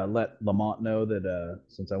we let Lamont know that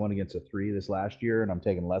since I went against a 3 this last year and I'm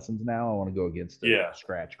taking lessons now, I want to go against a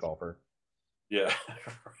scratch golfer. Yeah.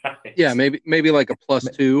 Right. Yeah, maybe like a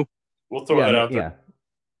 +2. We'll throw that out there.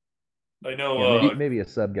 I know. Maybe a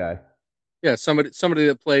sub guy. Yeah, somebody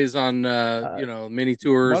that plays on mini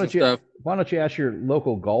tours and stuff. Why don't you ask your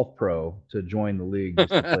local golf pro to join the league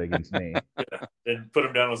just to play against me? Yeah, and put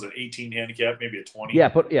him down as an 18 handicap, maybe a 20.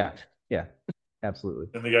 Yeah, absolutely.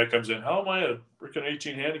 And the guy comes in, how am I a freaking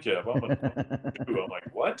 18 handicap? I'm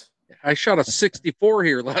like, what? I shot a 64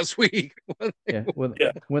 here last week. When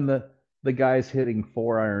the guy's hitting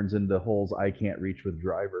 4 irons into holes I can't reach with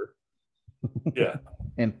driver. Yeah.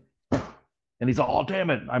 And he's all, oh,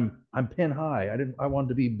 damn it, I'm pin high. I wanted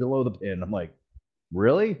to be below the pin. I'm like,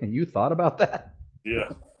 really? And you thought about that? Yeah.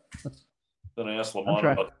 Then I asked Lamont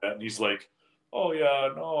about that, and he's like, oh yeah,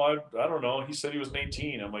 no, I don't know. He said he was an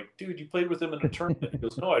 18. I'm like, dude, you played with him in a tournament. He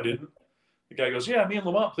goes, no, I didn't. The guy goes, yeah, me and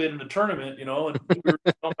Lamont played in a tournament, and we were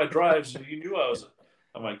on my drives, and you knew I was.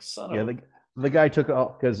 I'm like, son of. The guy took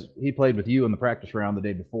off because he played with you in the practice round the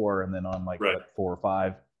day before, and then on 4 or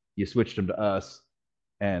 5, you switched him to us.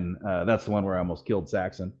 And that's the one where I almost killed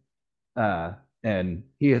Saxon. And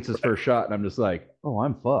he hits his first shot, and I'm just like, oh,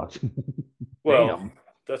 I'm fucked. Well,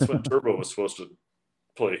 that's when Turbo was supposed to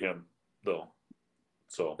play him, though.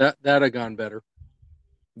 So that had gone better.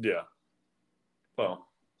 Yeah. Well,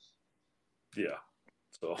 yeah.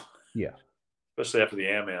 So yeah. Especially after the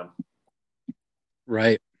Am-Am.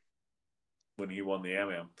 Right. When he won the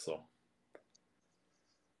Am-Am, so.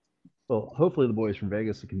 Well, hopefully the boys from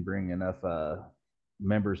Vegas can bring enough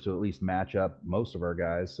members to at least match up most of our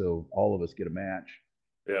guys, so all of us get a match.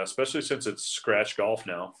 Yeah, especially since it's scratch golf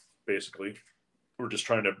now. Basically, we're just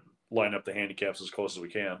trying to line up the handicaps as close as we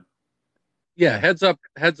can. Yeah, heads up,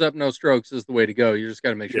 no strokes is the way to go. You just got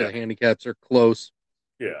to make sure the handicaps are close.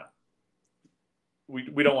 Yeah,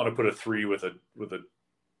 we don't want to put a 3 with an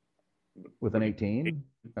 18.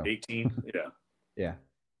 18, yeah, yeah,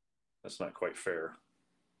 that's not quite fair.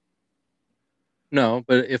 No,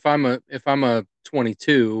 but if I'm a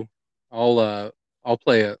 22, I'll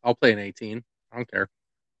play an 18. I don't care.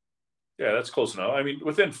 Yeah, that's close enough. I mean,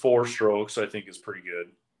 within 4 strokes, I think is pretty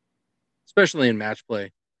good. Especially in match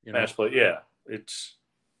play. Match play, yeah. It's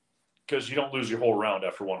because you don't lose your whole round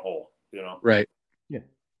after one hole, Right. Yeah.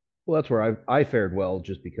 Well, that's where I fared well,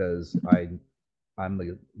 just because I'm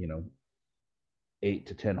the 8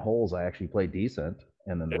 to 10 holes I actually played decent,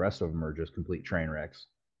 and then the rest of them are just complete train wrecks.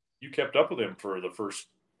 You kept up with him for the first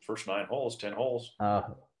 9 holes, 10 holes.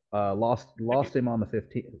 Lost him on the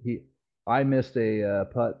 15. I missed a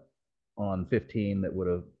putt on 15 that would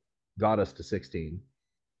have got us to 16.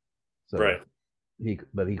 So right. He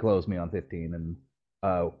closed me on 15, and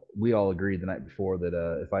we all agreed the night before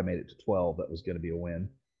that if I made it to 12, that was going to be a win.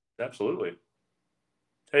 Absolutely.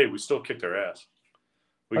 Hey, we still kicked their ass.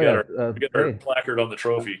 We got our placard on the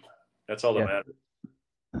trophy. That's all that matters.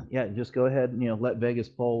 Yeah, just go ahead and let Vegas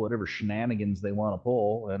pull whatever shenanigans they want to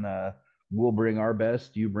pull, and we'll bring our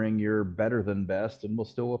best. You bring your better than best, and we'll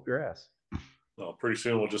still whoop your ass. Well, pretty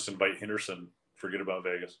soon we'll just invite Henderson. Forget about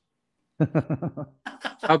Vegas.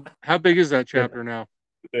 How big is that chapter now?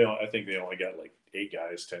 I think they only got like 8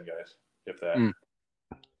 guys, 10 guys, if that.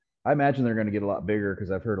 I imagine they're going to get a lot bigger, because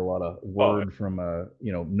I've heard a lot of word from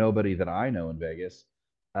nobody that I know in Vegas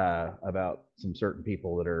about some certain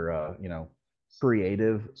people that are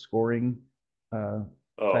creative scoring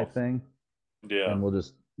type thing. Yeah. And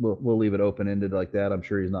we'll leave it open ended like that. I'm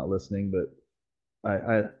sure he's not listening,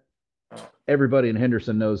 but everybody in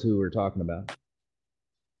Henderson knows who we're talking about.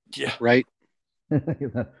 Yeah. Right.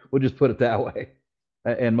 We'll just put it that way.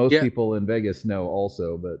 And most people in Vegas know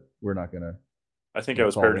also, but we're not gonna. I think I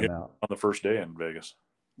was paired him on the first day in Vegas.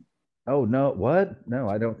 Oh no! What? No,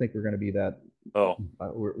 I don't think we're going to be that. Oh,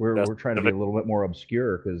 we're trying to be a little bit more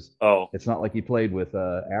obscure, because it's not like he played with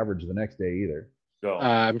average the next day either. Go.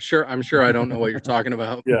 I'm sure I don't know what you're talking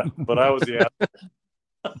about. Yeah, but I was the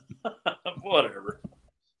whatever.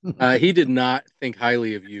 He did not think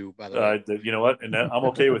highly of you, by the way. You know what? And I'm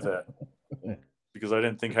okay with that because I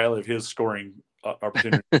didn't think highly of his scoring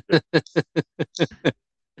opportunity.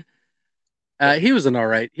 He was an all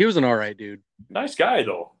right dude. Nice guy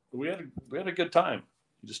though. We had a good time.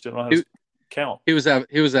 He just didn't know how to count. He was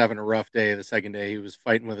having a rough day. The second day, he was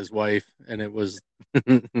fighting with his wife, and it was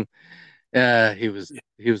he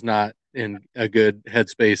was not in a good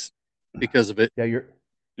headspace because of it.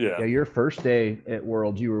 Your first day at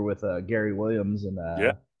World, you were with Gary Williams and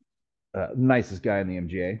nicest guy in the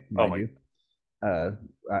MGA, mind you.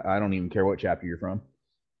 I don't even care what chapter you're from.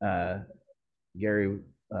 Gary,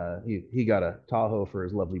 he got a Tahoe for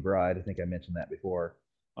his lovely bride. I think I mentioned that before.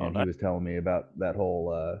 And he was telling me about that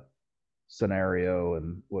whole scenario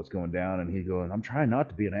and what's going down. And he's going, I'm trying not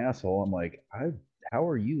to be an asshole. I'm like, how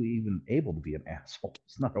are you even able to be an asshole?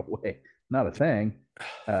 It's not a way, not a thing.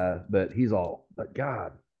 But he's all, but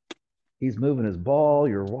God, he's moving his ball.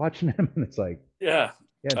 You're watching him. And it's like,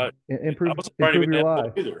 improve your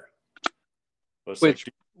life. Either.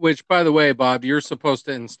 Which, by the way, Bob, you're supposed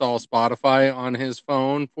to install Spotify on his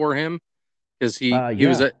phone for him because he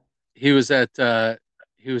was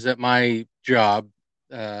at my job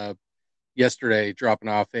yesterday dropping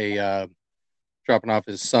off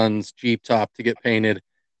his son's Jeep top to get painted,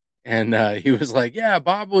 and he was like, "Yeah,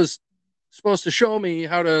 Bob was supposed to show me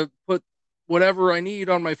how to put whatever I need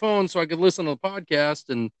on my phone so I could listen to the podcast,"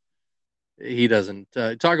 and he doesn't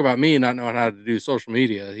talk about me not knowing how to do social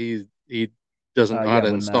media. He doesn't know how to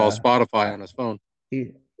install Spotify on his phone.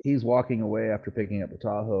 He's walking away after picking up the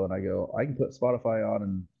Tahoe, and I go, I can put Spotify on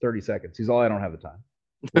in 30 seconds. He's all, I don't have the time.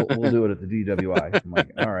 We'll do it at the DWI. I'm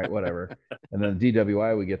like, all right, whatever. And then the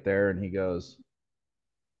DWI, we get there, and he goes,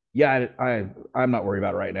 yeah, I'm not worried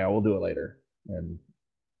about it right now. We'll do it later. And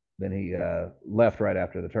then he left right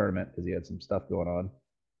after the tournament because he had some stuff going on.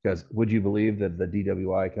 Because would you believe that the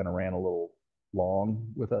DWI kind of ran a little long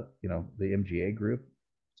with the MGA group?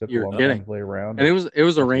 You're kidding. Play around. And it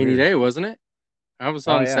was a rainy day, wasn't it? I was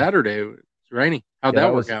on Saturday. It was rainy. How'd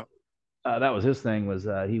that work out? That was his thing. Was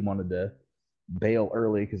he wanted to bail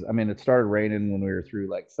early because it started raining when we were through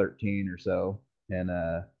like 13 or so, and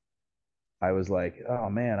I was like, oh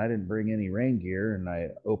man, I didn't bring any rain gear, and I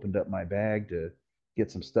opened up my bag to get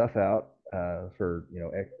some stuff out for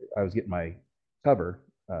I was getting my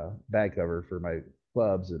bag cover for my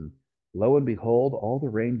clubs, and lo and behold, all the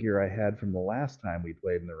rain gear I had from the last time we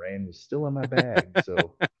played in the rain was still in my bag.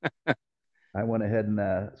 So I went ahead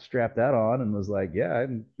and strapped that on and was like, yeah, I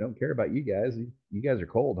don't care about you guys. You guys are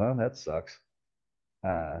cold, huh? That sucks.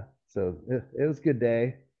 So it was a good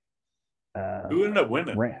day. Who ended up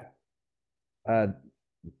winning?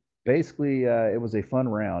 Basically, it was a fun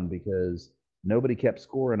round because nobody kept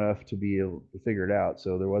score enough to be able to figure it out.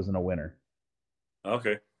 So there wasn't a winner.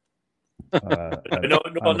 Okay. I'm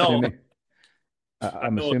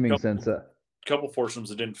assuming since a couple foursomes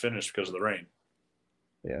that didn't finish because of the rain.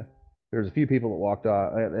 Yeah, there's a few people that walked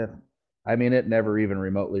off. It never even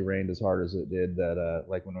remotely rained as hard as it did that.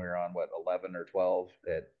 Like when we were on 11 or 12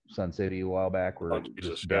 at Sun City a while back, where it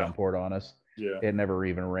just downpoured on us. Yeah, it never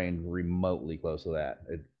even rained remotely close to that.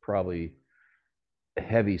 It probably a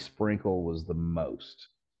heavy sprinkle was the most,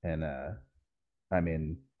 and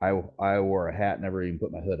I wore a hat, never even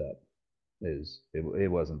put my hood up.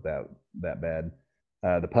 It wasn't that bad.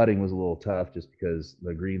 The putting was a little tough just because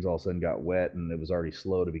the greens all of a sudden got wet and it was already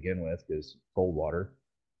slow to begin with because cold water.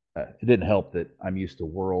 It didn't help that I'm used to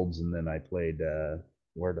Worlds, and then I played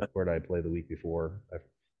where did I play the week before?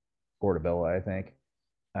 Portobello, I think.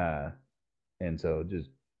 And so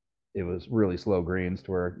it was really slow greens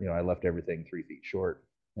to where I left everything 3 feet short,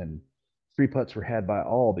 and 3 putts were had by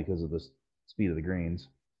all because of the speed of the greens.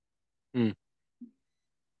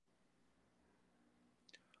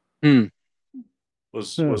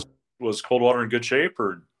 Was Coldwater in good shape,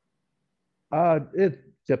 or? It's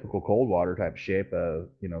typical Coldwater type shape.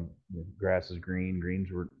 Grass is green.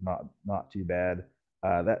 Greens were not too bad.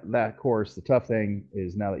 That course, the tough thing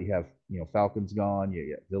is now that you have Falcon's gone, you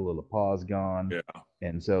get Villa La Paz gone,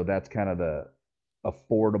 and so that's kind of the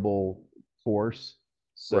affordable course.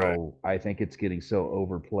 So I think it's getting so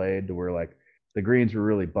overplayed to where like the greens were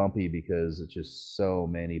really bumpy because it's just so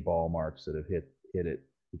many ball marks that have hit it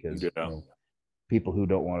because people who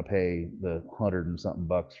don't want to pay the $100 and something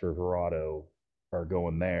bucks for Verado are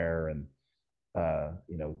going there, and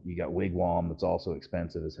you got Wigwam that's also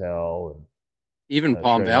expensive as hell, and even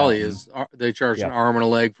Palm Valley they charge an arm and a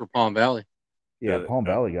leg for Palm Valley. Yeah, Palm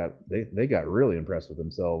Valley they got really impressed with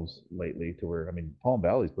themselves lately to where Palm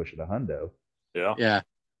Valley's pushing $100. Yeah.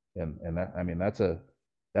 and that, I mean, that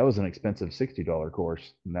was an expensive $60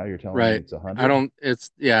 course. Now you're telling me Right. it's 100.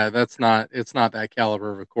 It's not that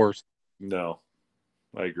caliber of a course. No,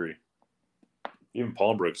 I agree. Even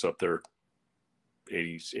Palmbrook's up there,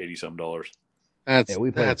 80 some dollars. Yeah,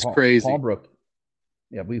 we played That's crazy. Palmbrook.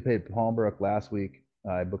 Yeah, we played Palmbrook last week.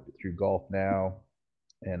 I booked it through Golf Now,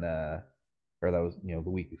 and or that was the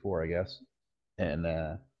week before, I guess. And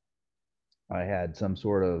I had some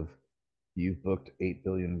sort of, you've booked 8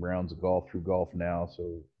 billion rounds of golf through Golf Now,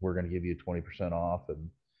 so we're going to give you 20% off. And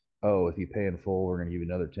oh, if you pay in full, we're going to give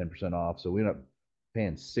you another 10% off. So we ended up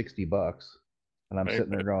paying $60. And I'm Right.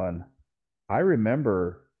 sitting there going, I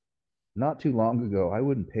remember not too long ago, I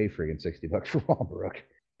wouldn't pay friggin' $60 for Walbrook.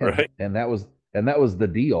 Right. And that was the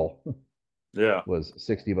deal. Yeah. Was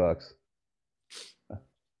 $60.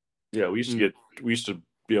 Yeah. We used to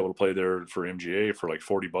be able to play there for MGA for like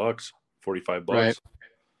 $40, $45. Right.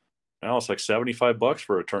 Now it's like $75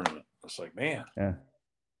 for a tournament. It's like, man, Yeah.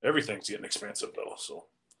 everything's getting expensive though. So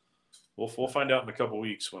we'll find out in a couple of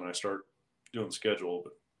weeks when I start doing the schedule.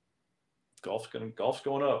 But golf's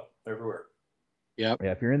going up everywhere. Yep.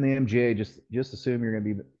 Yeah. If you're in the MGA, just assume you're going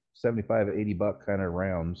to be 75, $80 kind of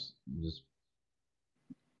rounds.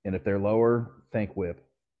 And if they're lower, thank Whip.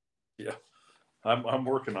 Yeah. I'm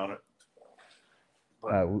working on it.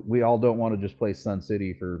 We all don't want to just play Sun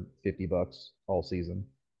City for $50 all season.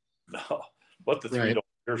 No, but the $3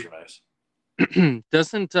 are nice.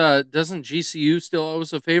 Doesn't GCU still owe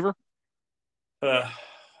us a favor? I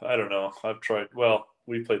don't know. I've tried. Well,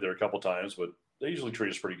 we played there a couple times, but they usually treat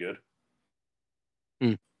us pretty good.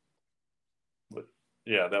 But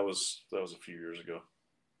yeah, that was a few years ago.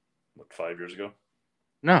 What, 5 years ago?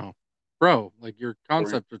 No, bro. Like your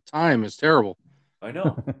concept of time is terrible. I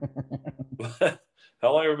know.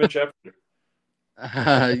 How long have we been chapter?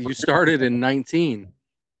 You started in 19.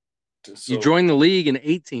 So, you joined the league in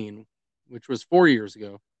 18, which was 4 years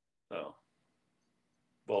ago. Oh.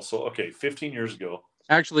 Well, so, okay, 15 years ago.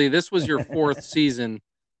 Actually, this was your fourth season,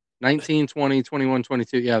 19, 20, 21,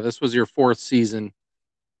 22. Yeah, this was your fourth season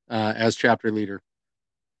as chapter leader.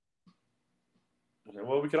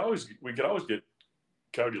 Well, we could always get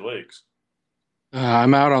Coyote Lakes.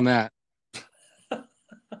 I'm out on that.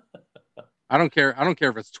 I don't care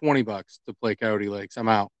if it's $20 to play Coyote Lakes. I'm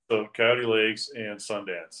out. So Coyote Lakes and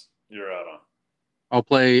Sundance, you're out on. I'll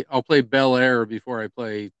play Bel Air before I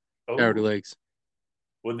play Coyote Lakes.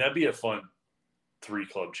 Wouldn't that be a fun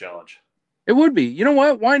 3-club challenge? It would be. You know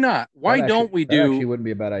what? Why not? Why don't we do? That actually wouldn't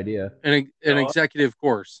be a bad idea. An executive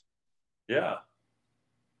course. Yeah.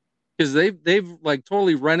 Because they've like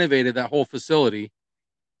totally renovated that whole facility.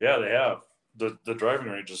 Yeah, they have. The driving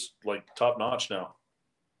range is like top notch now.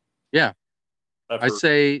 Yeah. I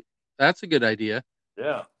say that's a good idea.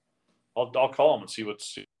 Yeah. I'll call them and see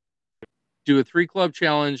what's. Do a 3-club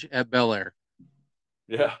challenge at Bel Air.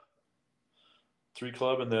 Yeah.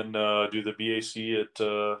 3-club and then do the BAC at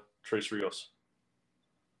Tres Rios.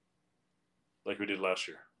 Like we did last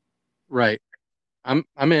year. Right. I'm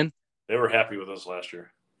in. They were happy with us last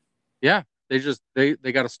year. Yeah. They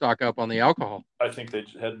got to stock up on the alcohol. I think they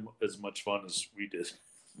had as much fun as we did.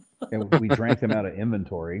 And we drank them out of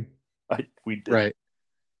inventory. We did. Right.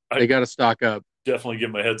 They got to stock up. Definitely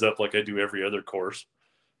give my heads up like I do every other course.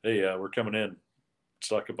 Hey, we're coming in.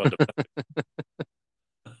 Stock up on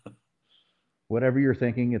Whatever you're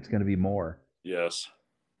thinking, it's going to be more. Yes.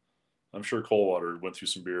 I'm sure Coldwater went through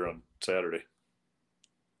some beer on Saturday.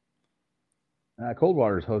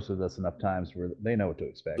 Coldwater's hosted us enough times where they know what to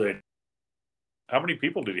expect. How many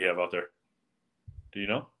people did he have out there? Do you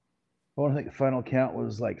know? Well, I think the final count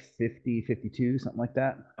was like 50, 52, something like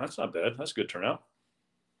that. That's not bad. That's a good turnout.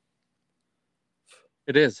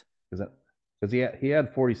 It is. Because he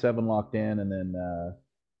had 47 locked in, and then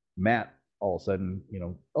Matt all of a sudden,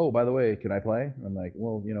 oh, by the way, can I play? I'm like,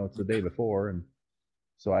 well, it's the day before, and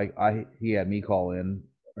so he had me call in,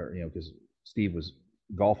 or because Steve was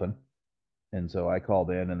golfing, and so I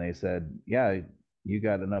called in, and they said, yeah, you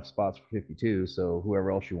got enough spots for 52, so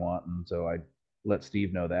whoever else you want, and so I let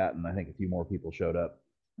Steve know that, and I think a few more people showed up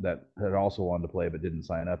that had also wanted to play but didn't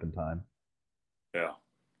sign up in time. Yeah,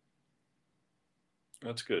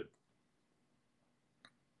 that's good.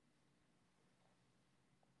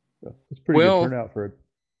 So it's pretty good turnout for a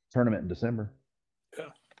tournament in December. Yeah.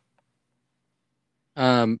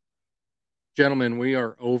 Gentlemen, we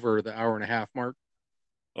are over the hour and a half mark,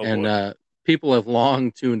 and people have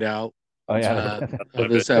long tuned out. Oh yeah, of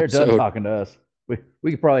this they're episode. done talking to us.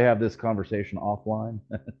 We could probably have this conversation offline.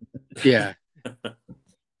 Yeah,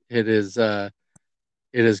 it is. It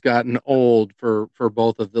has gotten old for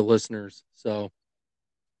both of the listeners, so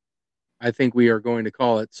I think we are going to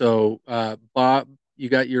call it. So, Bob, you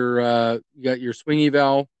got your swing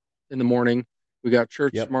eval in the morning. We got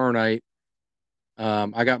church Yep. tomorrow night.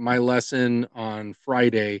 I got my lesson on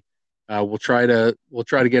Friday. We'll try to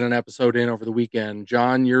get an episode in over the weekend.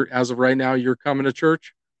 John, as of right now, you're coming to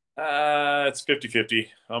church? It's 50-50.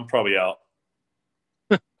 I'm probably out.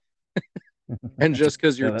 And just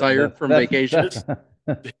because you're No, tired from vacation?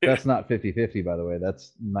 That's not 50-50, by the way.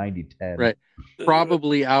 That's 90-10. Right.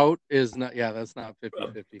 Probably out is not. Yeah, that's not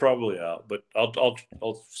 50-50. Probably out, but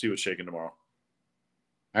I'll see what's shaking tomorrow.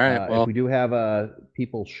 All right. Well, if we do have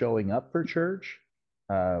people showing up for church,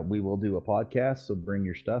 we will do a podcast. So bring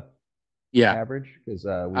your stuff. yeah. Average, because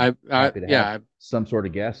we're happy to have some sort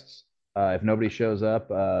of guests. If nobody shows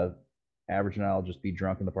up, Average and I'll just be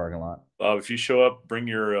drunk in the parking lot. If you show up, bring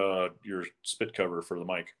your spit cover for the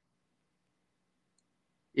mic.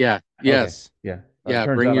 Yeah. Yes. Okay. Yeah. Yeah.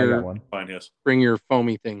 Turns out I got one. Fine. Yes. Bring your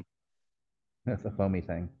foamy thing. That's a foamy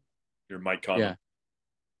thing. Your mic condom. Yeah.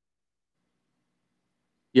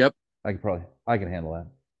 Yep. I can handle that.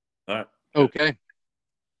 All right. Okay.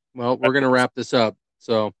 Well, we're gonna wrap this up.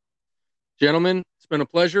 So, gentlemen, it's been a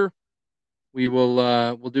pleasure. We will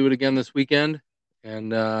we'll do it again this weekend.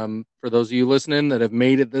 And for those of you listening that have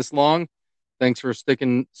made it this long, thanks for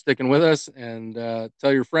sticking with us. And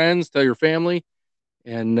tell your friends, tell your family.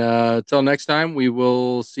 And until next time, we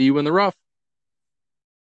will see you in the rough.